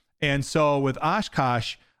 Yes. And so with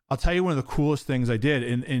Oshkosh, I'll tell you one of the coolest things I did,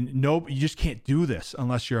 and no, you just can't do this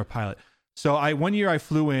unless you're a pilot. So one year I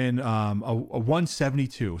flew in a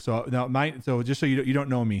 172. So now just so you don't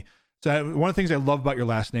know me. So one of the things I love about your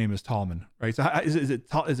last name is Tallman, right? So is it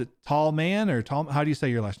Tallman or Tall? How do you say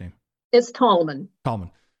your last name? It's Tallman.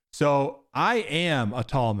 Tallman. So I am a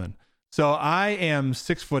Tallman. So I am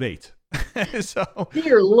 6'8". So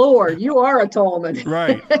dear Lord, you are a Tallman.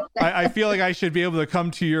 Right. I feel like I should be able to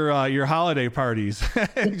come to your holiday parties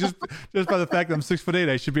just by the fact that I'm 6'8".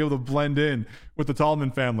 I should be able to blend in with the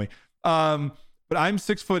Tallman family. But I'm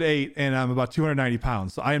 6'8" and I'm about 290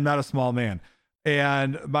 pounds. So I am not a small man.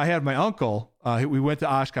 And I had my uncle, we went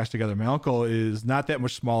to Oshkosh together. My uncle is not that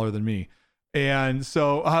much smaller than me. And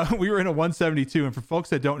so we were in a 172. And for folks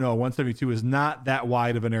that don't know, a 172 is not that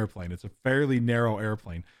wide of an airplane. It's a fairly narrow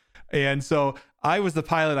airplane. And so I was the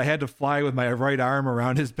pilot. I had to fly with my right arm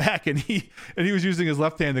around his back, and he was using his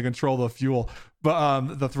left hand to control the fuel,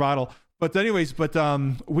 but the throttle. But anyways,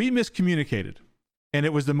 we miscommunicated, and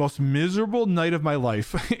it was the most miserable night of my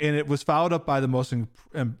life, and it was followed up by the most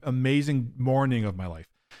amazing morning of my life.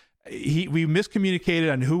 We miscommunicated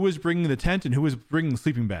on who was bringing the tent and who was bringing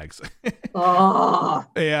sleeping bags.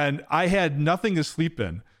 And I had nothing to sleep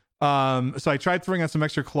in. So I tried throwing on some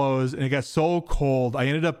extra clothes, and it got so cold. I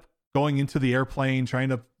ended up going into the airplane, trying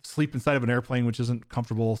to sleep inside of an airplane, which isn't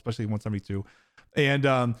comfortable, especially 172.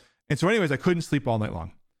 And so anyways, I couldn't sleep all night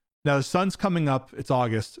long. Now the sun's coming up. It's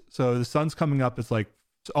August. So the sun's coming up. It's like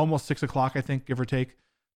almost 6 o'clock, I think, give or take,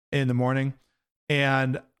 in the morning.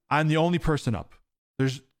 And I'm the only person up.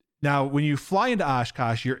 Now when you fly into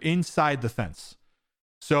Oshkosh, you're inside the fence.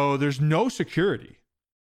 So there's no security.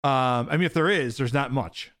 If there is, there's not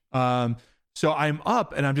much. So I'm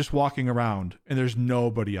up and I'm just walking around, and there's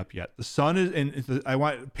nobody up yet. The sun is, and I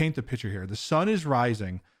want to paint the picture here. The sun is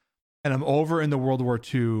rising, and I'm over in the World War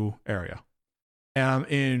II area, and I'm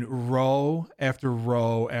in row after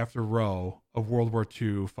row after row of World War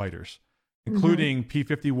II fighters, including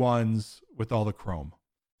P-51s with all the chrome.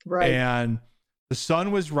 Right. And the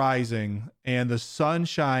sun was rising and the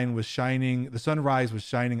sunshine was shining. The sunrise was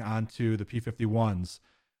shining onto the P-51s,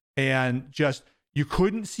 and just, you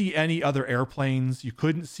couldn't see any other airplanes. You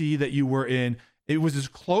couldn't see that you were in. It was as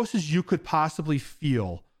close as you could possibly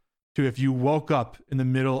feel to if you woke up in the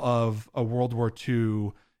middle of a World War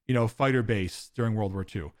II, fighter base during World War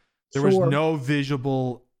II. There was no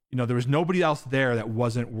visible, there was nobody else there that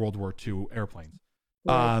wasn't World War II airplanes.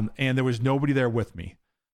 Right. And there was nobody there with me.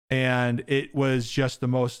 And it was just the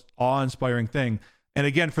most awe-inspiring thing. And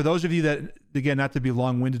again, for those of you that, again, not to be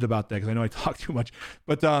long-winded about that, because I know I talk too much,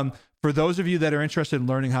 but for those of you that are interested in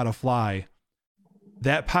learning how to fly,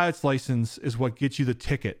 that pilot's license is what gets you the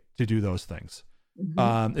ticket to do those things.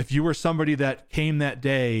 Mm-hmm. If you were somebody that came that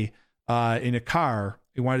day in a car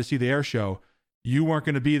and wanted to see the air show, you weren't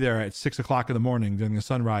going to be there at 6 o'clock in the morning during the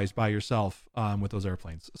sunrise by yourself with those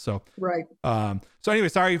airplanes. So, right. So anyway,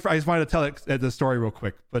 sorry, I just wanted to tell the story real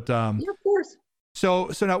quick, but yeah, of course. So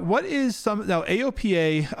now what is now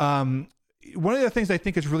AOPA? One of the things I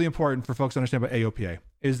think is really important for folks to understand about AOPA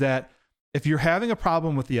is that if you're having a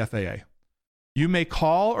problem with the FAA, you may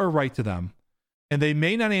call or write to them, and they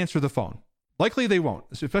may not answer the phone. Likely they won't,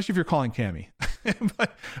 especially if you're calling Cami.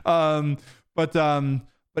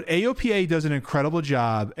 But AOPA does an incredible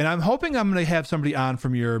job, and I'm hoping I'm going to have somebody on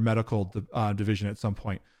from your medical division at some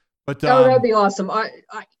point. But that'd be awesome.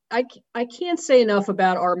 I can't say enough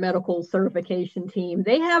about our medical certification team.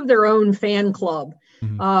 They have their own fan club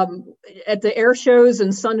at the air shows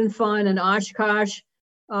and Sun and Fun and Oshkosh.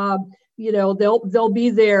 They'll be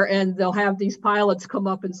there and they'll have these pilots come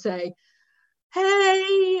up and say,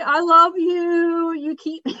 "Hey, I love you. You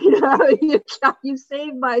keep, you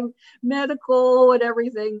saved my medical and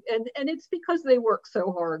everything." And it's because they work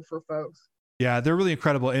so hard for folks. Yeah, they're really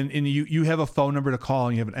incredible. And you have a phone number to call,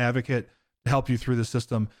 and you have an advocate to help you through the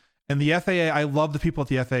system. And the FAA, I love the people at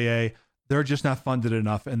the FAA. They're just not funded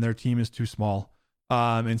enough, and their team is too small.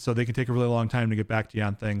 And so they can take a really long time to get back to you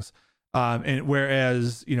on things. And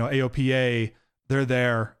whereas, AOPA, they're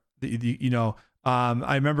there,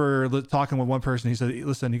 I remember talking with one person. He said,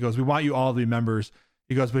 "Listen," he goes, "we want you all to be members."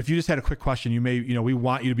 He goes, "But if you just had a quick question, you may, we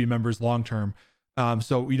want you to be members long-term.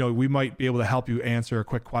 So, we might be able to help you answer a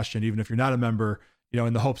quick question, even if you're not a member,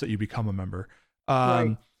 in the hopes that you become a member."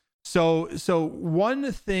 Right. So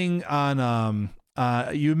one thing on,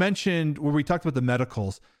 you mentioned where we talked about the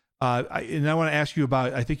medicals, and I want to ask you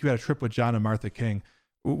about, I think you had a trip with John and Martha King.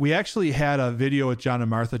 We actually had a video with John and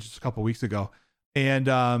Martha just a couple of weeks ago. And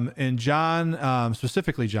John,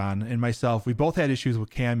 specifically John and myself, we both had issues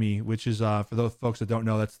with CAMI, which is, for those folks that don't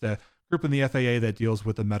know, that's the group in the FAA that deals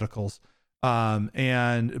with the medicals.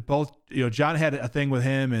 And both, John had a thing with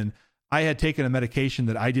him, and I had taken a medication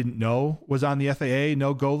that I didn't know was on the FAA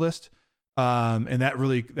no-go list. And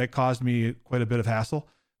that caused me quite a bit of hassle.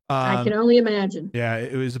 I can only imagine. Yeah,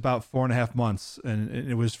 it was about 4.5 months, and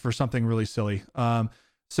it was for something really silly.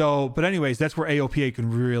 But anyways, that's where AOPA can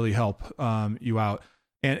really help you out.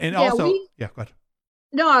 And go ahead.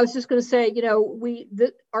 No, I was just going to say,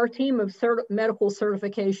 our team of medical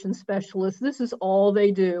certification specialists, this is all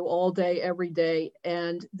they do all day, every day.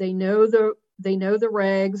 And they know the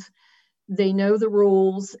regs, they know the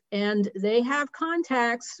rules, and they have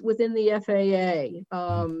contacts within the FAA.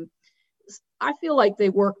 I feel like they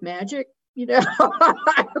work magic,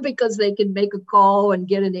 because they can make a call and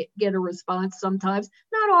get a response sometimes,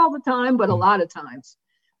 not all the time, but a lot of times.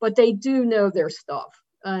 But they do know their stuff,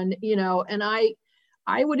 and and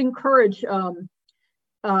I would encourage.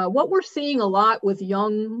 What we're seeing a lot with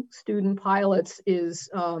young student pilots is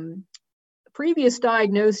previous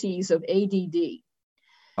diagnoses of ADD.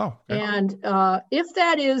 Oh, okay. And if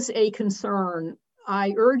that is a concern,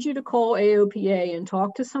 I urge you to call AOPA and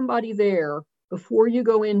talk to somebody there before you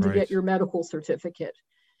go in to get your medical certificate.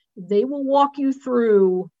 They will walk you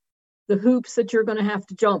through the hoops that you're going to have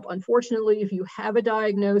to jump. Unfortunately, if you have a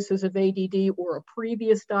diagnosis of ADD or a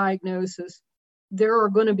previous diagnosis, there are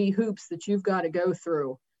going to be hoops that you've got to go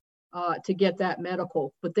through to get that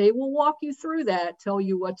medical. But they will walk you through that, tell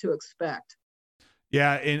you what to expect.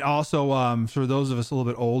 Yeah, and also for those of us a little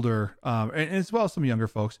bit older, and as well as some younger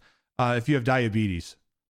folks, if you have diabetes,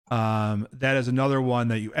 that is another one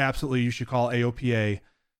that you should call AOPA,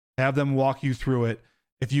 have them walk you through it.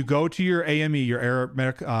 If you go to your AME, your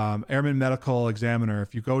Airman Medical Examiner,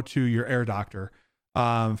 if you go to your air doctor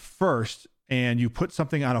first and you put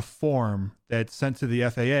something on a form that's sent to the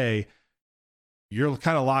FAA, you're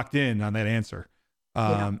kind of locked in on that answer.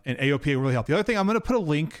 And AOPA will really help. The other thing, I'm going to put a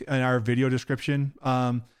link in our video description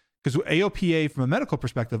because AOPA from a medical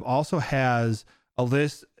perspective also has a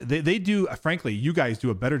list. They do, frankly, you guys do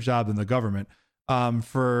a better job than the government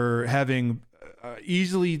for having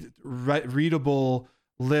easily readable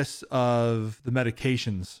list of the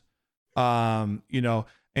medications.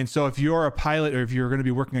 And so if you're a pilot or if you're going to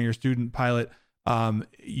be working on your student pilot,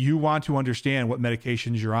 you want to understand what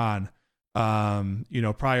medications you're on,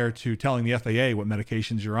 prior to telling the FAA what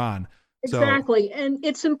medications you're on. Exactly. So, and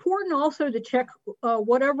it's important also to check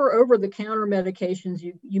whatever over-the-counter medications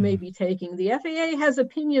you may be taking. The FAA has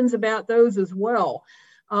opinions about those as well.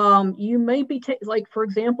 You may be like, for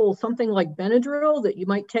example, something like Benadryl that you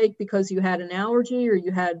might take because you had an allergy or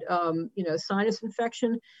you had, sinus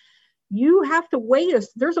infection. You have to wait.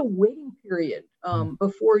 There's a waiting period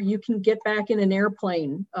before you can get back in an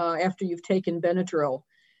airplane after you've taken Benadryl.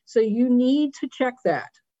 So you need to check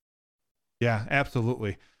that. Yeah,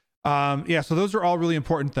 absolutely. So those are all really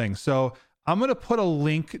important things. So I'm going to put a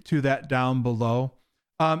link to that down below.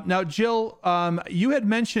 Now, Jill, you had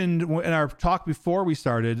mentioned in our talk before we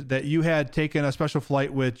started that you had taken a special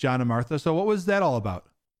flight with John and Martha. So what was that all about?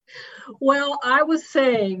 Well, I was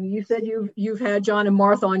saying, you said you've had John and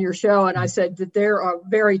Martha on your show, and I said that they're a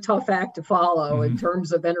very tough act to follow in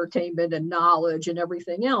terms of entertainment and knowledge and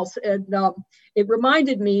everything else. And it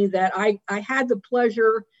reminded me that I had the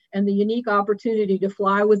pleasure and the unique opportunity to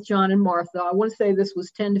fly with John and Martha. I want to say this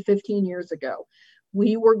was 10 to 15 years ago.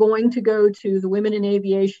 We were going to go to the Women in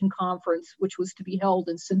Aviation Conference, which was to be held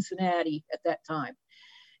in Cincinnati at that time.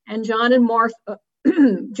 And John and Martha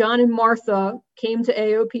came to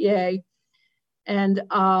AOPA, and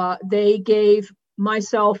they gave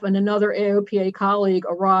myself and another AOPA colleague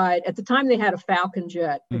a ride. At the time, they had a Falcon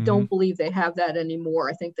jet. I don't believe they have that anymore.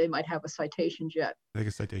 I think they might have a Citation jet. I think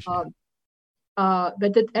a Citation.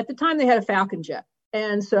 But at the time, they had a Falcon jet.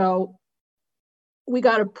 And so we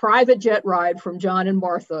got a private jet ride from John and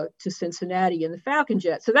Martha to Cincinnati in the Falcon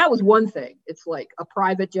jet. So that was one thing. It's like a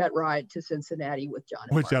private jet ride to Cincinnati with John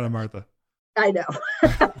and Martha. John and Martha. I know.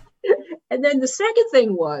 And then the second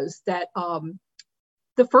thing was that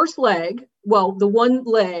the first leg, the one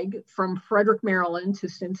leg from Frederick, Maryland to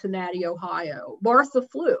Cincinnati, Ohio, Martha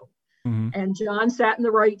flew. And John sat in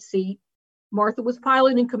the right seat. Martha was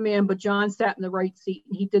pilot in command, but John sat in the right seat,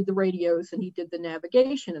 and he did the radios and he did the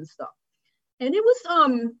navigation and stuff. And it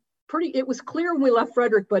was it was clear when we left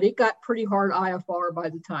Frederick, but it got pretty hard IFR by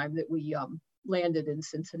the time that we landed in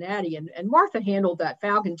Cincinnati. And Martha handled that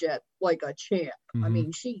Falcon jet like a champ. I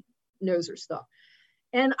mean, she knows her stuff.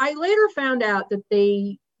 And I later found out that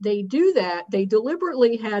they do that. They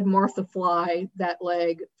deliberately had Martha fly that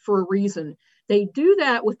leg for a reason. They do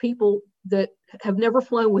that with people that have never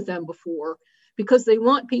flown with them before, because they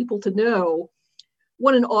want people to know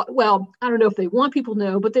I don't know if they want people to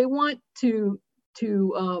know, but they want to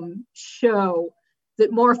show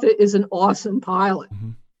that Martha is an awesome pilot.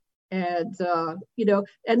 And,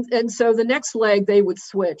 and so the next leg they would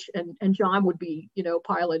switch, and John would be,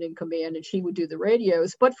 pilot in command, and she would do the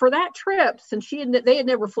radios. But for that trip, since they had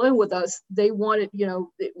never flown with us, they wanted,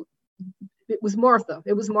 it was Martha.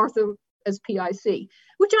 It was Martha as PIC,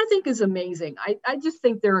 which I think is amazing. I just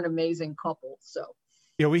think they're an amazing couple. So.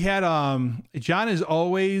 Yeah, we had John is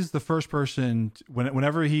always the first person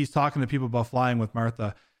whenever he's talking to people about flying with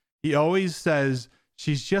Martha, he always says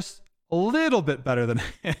she's just a little bit better than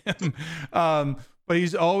him. But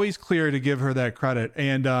he's always clear to give her that credit.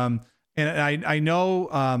 And I know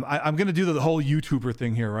I'm going to do the whole YouTuber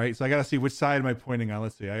thing here, right? So I got to see which side am I pointing on.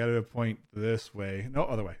 Let's see. I got to point this way. No,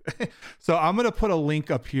 other way. So I'm going to put a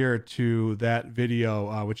link up here to that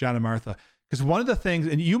video with John and Martha, because one of the things,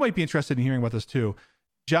 and you might be interested in hearing about this too,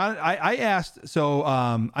 John, I asked,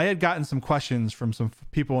 I had gotten some questions from some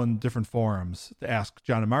people in different forums to ask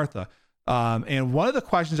John and Martha. And one of the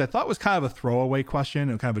questions I thought was kind of a throwaway question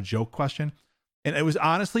and kind of a joke question. And it was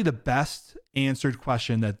honestly the best answered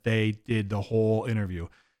question that they did the whole interview.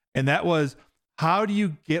 And that was, how do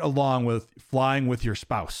you get along with flying with your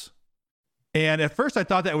spouse? And at first I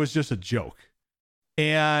thought that was just a joke.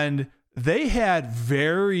 And they had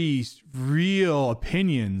very real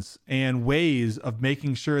opinions and ways of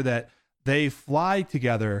making sure that they fly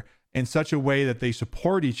together in such a way that they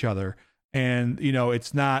support each other. And,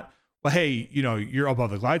 it's not, well, hey, you're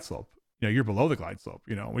above the glide slope. You're below the glide slope.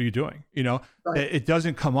 What are you doing? Right. It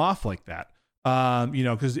doesn't come off like that.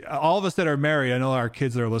 Because all of us that are married, I know our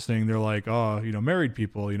kids that are listening, they're like, oh, married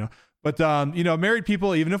people, But, married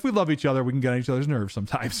people, even if we love each other, we can get on each other's nerves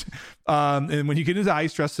sometimes. And when you get into high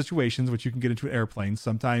stress situations, which you can get into an airplane,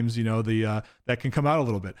 sometimes, that can come out a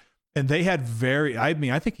little bit. And they had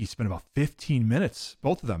I think he spent about 15 minutes,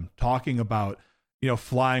 both of them, talking about,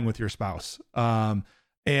 flying with your spouse.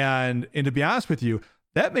 And to be honest with you,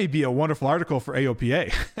 that may be a wonderful article for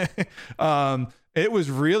AOPA. It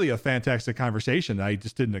was really a fantastic conversation. I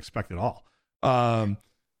just didn't expect it all.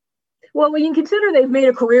 Well, when you consider they've made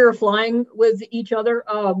a career of flying with each other,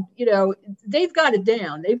 you know, they've got it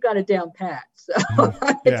down. They've got it down pat. So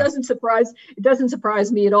it doesn't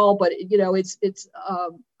surprise me at all. But you know,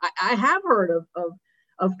 I have heard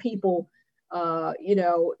of people, you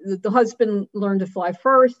know, the husband learned to fly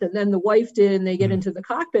first, and then the wife did, and they get into the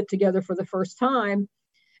cockpit together for the first time.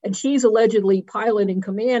 And she's allegedly piloting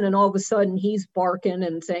command, and all of a sudden he's barking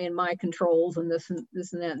and saying my controls and this and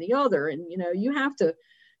that and the other. And you know, you have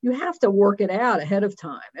to work it out ahead of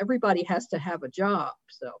time. Everybody has to have a job.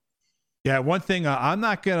 So yeah, one thing I'm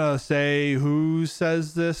not gonna say who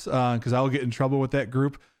says this because I'll get in trouble with that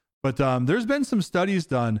group. But there's been some studies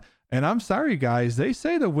done, and I'm sorry, guys, they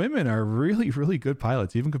say the women are really, really good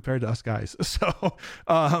pilots, even compared to us guys. So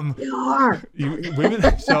they are.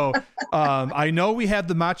 Women. So I know we have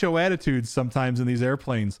the macho attitudes sometimes in these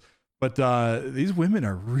airplanes, but these women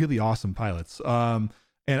are really awesome pilots.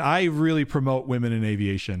 And I really promote women in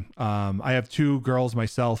aviation. I have 2 girls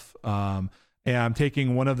myself, and I'm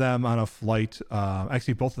taking one of them on a flight.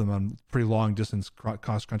 Actually, both of them on pretty long distance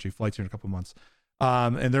cross country flights here in a couple of months.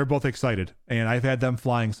 And they're both excited. And I've had them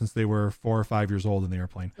flying since they were 4 or 5 years old in the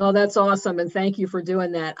airplane. Oh, that's awesome. And thank you for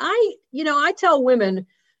doing that. I tell women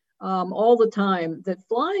all the time that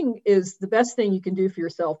flying is the best thing you can do for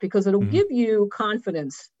yourself, because it'll give you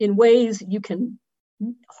confidence in ways you can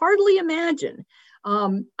hardly imagine.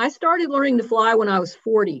 I started learning to fly when I was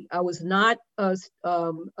 40. I was not a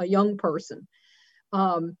young person.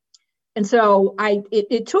 And so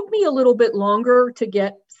it took me a little bit longer to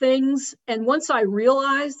get things. And once I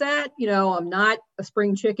realized that, you know, I'm not a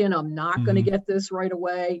spring chicken, I'm not going to get this right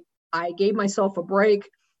away, I gave myself a break,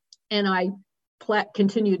 and I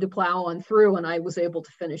continued to plow on through, and I was able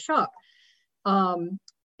to finish up. And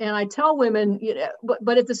I tell women, you know,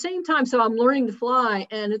 but at the same time, so I'm learning to fly,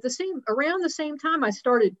 and around the same time, I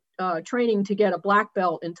started training to get a black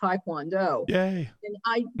belt in Taekwondo. Yay! And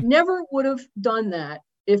I never would have done that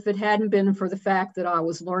if it hadn't been for the fact that I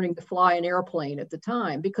was learning to fly an airplane at the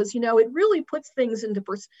time, because, you know, it really puts things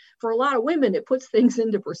for a lot of women, it puts things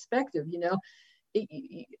into perspective. You know,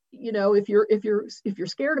 you know, if you're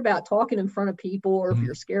scared about talking in front of people, or if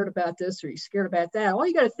you're scared about this or you're scared about that, all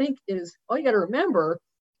you got to remember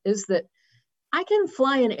is that I can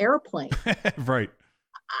fly an airplane. Right.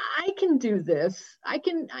 I can do this. I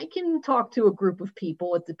can talk to a group of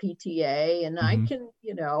people at the PTA, and I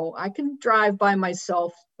can drive by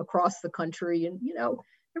myself across the country, and, you know,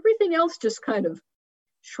 everything else just kind of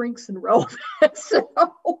shrinks in relevance. So.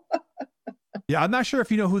 Yeah, I'm not sure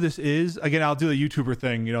if you know who this is. Again, I'll do the YouTuber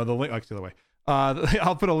thing. You know, the link, the other way.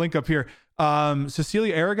 I'll put a link up here.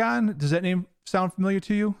 Cecilia Aragon. Does that name sound familiar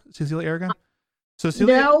to you? Cecilia Aragon?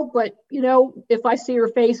 No, but, you know, if I see her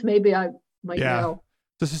face, maybe I might know.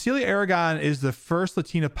 So Cecilia Aragon is the first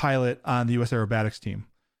Latina pilot on the U.S. aerobatics team.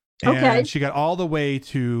 And she got all the way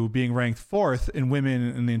to being ranked 4th in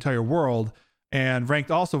women in the entire world, and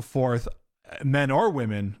ranked also 4th, men or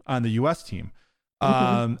women, on the U.S. team.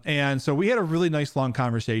 And so we had a really nice long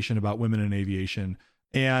conversation about women in aviation.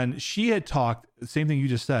 And she had talked, the same thing you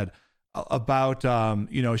just said, about,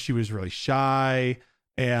 you know, she was really shy,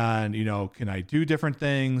 and, you know, can I do different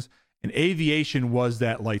things? And aviation was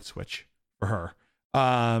that light switch for her.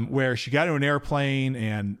 Where she got into an airplane,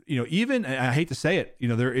 and, you know, even, and I hate to say it, you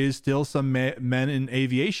know, there is still some men in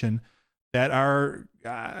aviation that are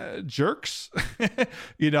jerks,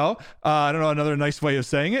 you know, I don't know, another nice way of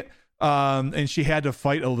saying it. And she had to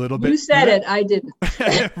fight a little bit. You said it, I didn't.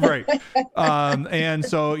 Right. And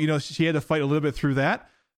so, you know, she had to fight a little bit through that.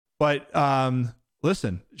 But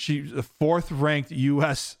listen, she's a 4th ranked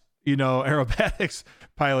U.S., you know, aerobatics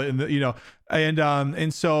pilot in the, you know,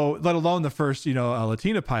 and so let alone the first, you know,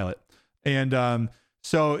 Latina pilot. And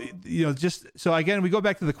so, you know, just so again, we go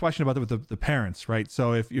back to the question about the parents, right?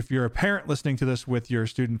 So if you're a parent listening to this with your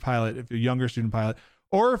student pilot, if you're a younger student pilot,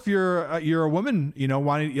 or if you're a woman, you know,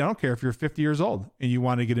 I don't care if you're 50 years old and you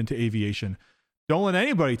want to get into aviation, don't let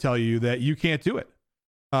anybody tell you that you can't do it.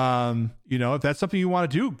 You know, if that's something you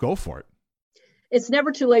want to do, go for it. It's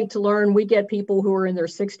never too late to learn. We get people who are in their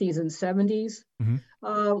 60s and 70s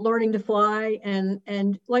learning to fly.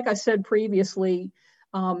 And like I said previously,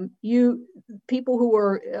 people who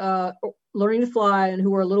are learning to fly and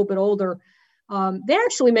who are a little bit older, they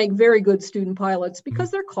actually make very good student pilots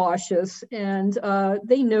because they're cautious, and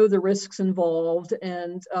they know the risks involved,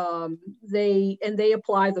 and they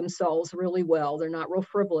apply themselves really well. They're not real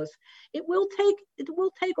frivolous. It will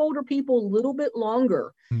take older people a little bit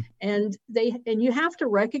longer, and you have to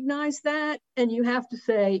recognize that, and you have to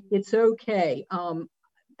say it's okay.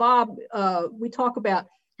 Bob, we talk about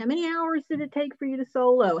How many hours did it take for you to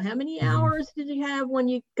solo? How many hours did you have when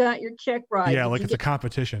you got your check ride? Yeah, like it's a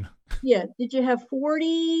competition. Yeah. Did you have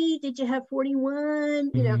 40? Did you have 41?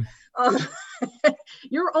 You know,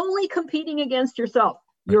 you're only competing against yourself.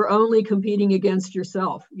 You're only competing against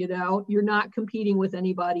yourself. You know, you're not competing with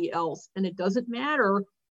anybody else. And it doesn't matter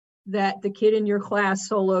that the kid in your class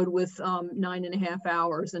soloed with 9.5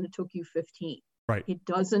 hours and it took you 15. Right. It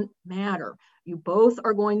doesn't matter. You both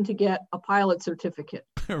are going to get a pilot certificate.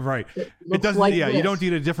 Right. It doesn't, yeah, you don't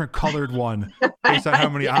need a different colored one based on how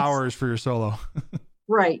many hours for your solo.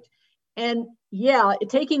 Right. And yeah,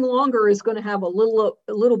 taking longer is going to have a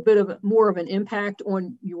little bit of more of an impact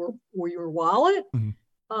on your wallet.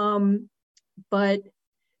 But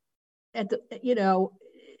at the, you know,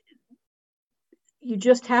 you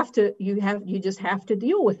just have to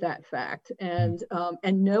deal with that fact and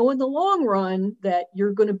know in the long run that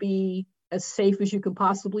you're going to be as safe as you can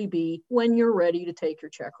possibly be when you're ready to take your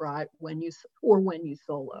check ride when you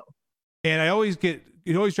solo. And it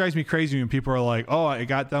always drives me crazy when people are like, oh, I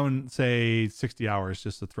got done, say 60 hours,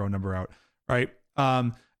 just to throw a number out. Right.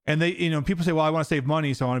 And they, you know, people say, well, I want to save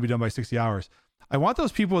money, so I want to be done by 60 hours. I want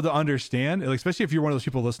those people to understand, especially if you're one of those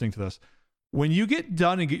people listening to this, when you get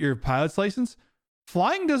done and get your pilot's license,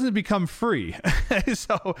 flying doesn't become free.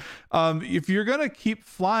 So if you're going to keep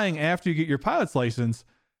flying after you get your pilot's license,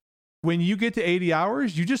 when you get to 80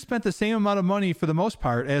 hours, you just spent the same amount of money for the most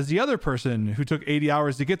part as the other person who took 80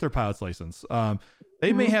 hours to get their pilot's license.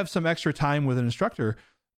 They may have some extra time with an instructor,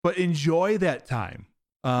 but enjoy that time.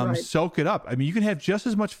 Soak it up. I mean, you can have just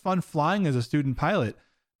as much fun flying as a student pilot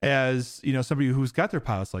as, you know, somebody who's got their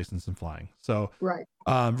pilot's license and flying. So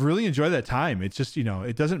really enjoy that time. It's just, you know,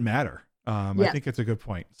 it doesn't matter. I think it's a good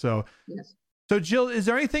point. So, So Jill, is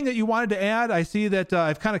there anything that you wanted to add? I see that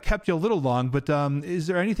I've kind of kept you a little long, but is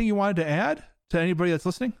there anything you wanted to add to anybody that's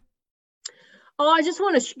listening? Oh, I just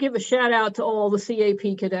want to give a shout out to all the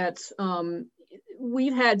CAP cadets.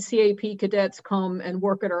 We've had CAP cadets come and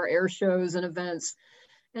work at our air shows and events,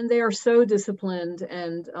 and they are so disciplined,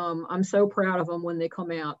 and I'm so proud of them when they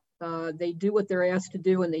come out. They do what they're asked to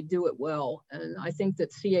do, and they do it well. And I think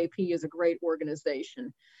that CAP is a great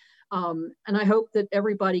organization. And I hope that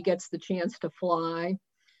everybody gets the chance to fly.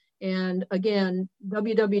 And again,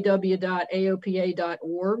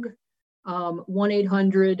 www.aopa.org,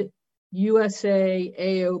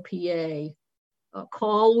 1-800-USA-AOPA.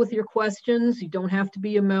 Call with your questions. You don't have to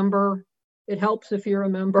be a member. It helps if you're a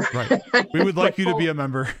member. Right. We would like you to be a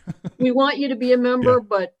member. We want you to be a member,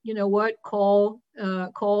 but you know what? Call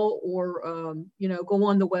or, you know, go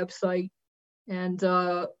on the website. And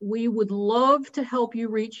we would love to help you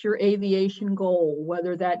reach your aviation goal,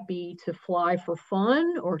 whether that be to fly for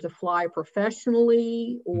fun or to fly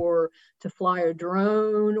professionally or to fly a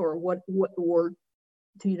drone or or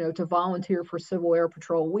to, you know, to volunteer for Civil Air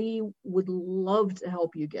Patrol. We would love to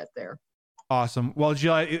help you get there. Awesome. Well,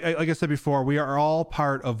 Jill, like I said before, we are all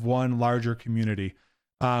part of one larger community.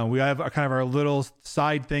 We have kind of our little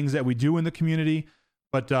side things that we do in the community.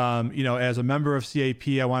 But, you know, as a member of CAP,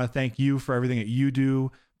 I want to thank you for everything that you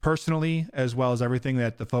do personally, as well as everything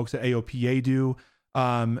that the folks at AOPA do.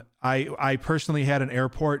 I personally had an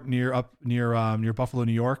airport near Buffalo,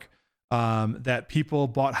 New York, that people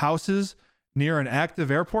bought houses near an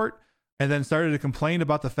active airport and then started to complain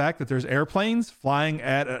about the fact that there's airplanes flying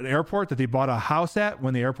at an airport that they bought a house at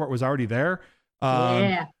when the airport was already there.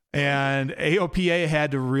 And AOPA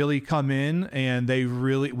had to really come in, and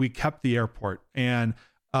we kept the airport. And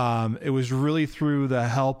it was really through the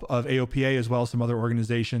help of AOPA as well as some other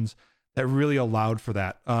organizations that really allowed for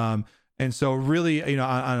that. And so really, you know,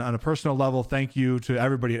 on a personal level, thank you to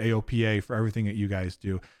everybody at AOPA for everything that you guys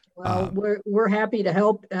do. Well, we're happy to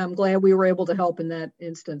help. I'm glad we were able to help in that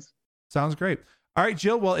instance. Sounds great. All right,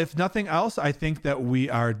 Jill. Well, if nothing else, I think that we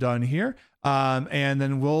are done here. And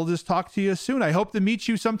then we'll just talk to you soon. I hope to meet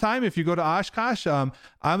you sometime if you go to Oshkosh. I'm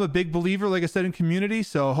a big believer, like I said, in community.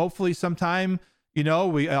 So hopefully sometime, you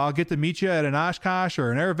know, I'll get to meet you at an Oshkosh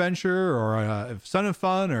or an AirVenture or a Sun and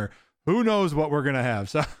Fun, or who knows what we're going to have.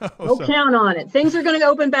 So count on it. Things are going to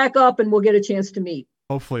open back up and we'll get a chance to meet.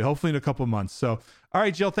 Hopefully in a couple of months. So, all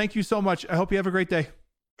right, Jill, thank you so much. I hope you have a great day.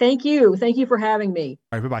 Thank you. Thank you for having me.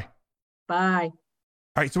 All right. Bye-bye. Bye.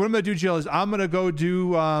 All right. So what I'm going to do, Jill, is I'm going to go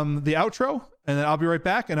do the outro, and then I'll be right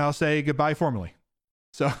back and I'll say goodbye formally.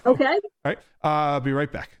 So, okay. All right. I'll be right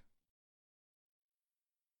back.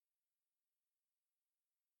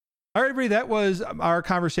 All right, everybody. That was our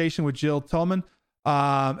conversation with Jill Tillman.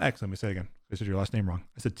 Actually, let me say it again. I said your last name wrong.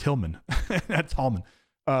 I said Tillman, not Tallman.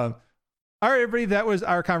 All right, everybody. That was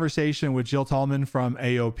our conversation with Jill Tallman from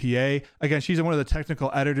AOPA. Again, she's one of the technical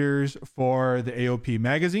editors for the AOP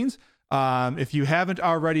magazines. If you haven't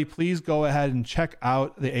already, please go ahead and check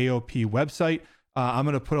out the AOP website. I'm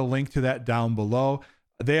going to put a link to that down below.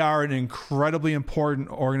 They are an incredibly important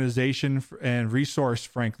organization and resource,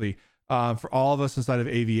 frankly, for all of us inside of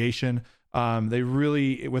aviation. They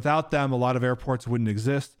really, without them, a lot of airports wouldn't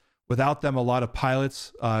exist. Without them, a lot of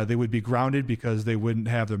pilots, they would be grounded because they wouldn't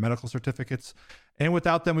have their medical certificates. And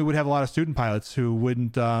without them, we would have a lot of student pilots who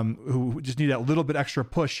wouldn't, who just need that little bit extra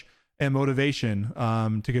push and motivation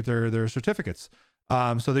to get their certificates.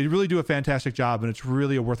 So they really do a fantastic job, and it's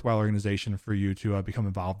really a worthwhile organization for you to become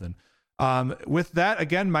involved in. With that,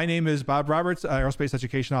 again, my name is Bob Roberts, Aerospace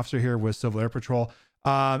Education Officer here with Civil Air Patrol.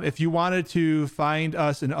 If you wanted to find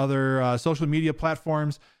us in other social media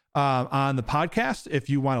platforms on the podcast, if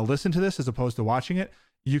you want to listen to this as opposed to watching it,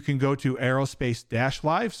 you can go to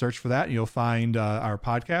Aerospace-Live, search for that, and you'll find our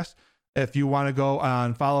podcast. If you want to go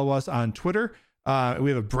and follow us on Twitter, we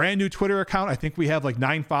have a brand new Twitter account. I think we have like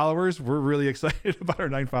 9 followers. We're really excited about our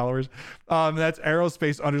 9 followers. That's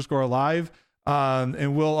Aerospace_Live.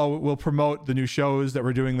 And we'll promote the new shows that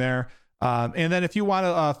we're doing there. And then if you want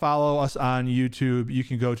to follow us on YouTube, you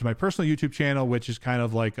can go to my personal YouTube channel, which is kind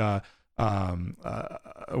of like a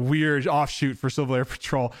weird offshoot for Civil Air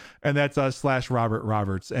Patrol, and that's /Robert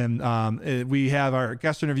Roberts. And we have our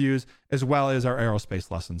guest interviews as well as our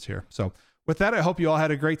aerospace lessons here. So with that, I hope you all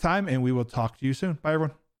had a great time, and we will talk to you soon. Bye,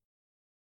 everyone.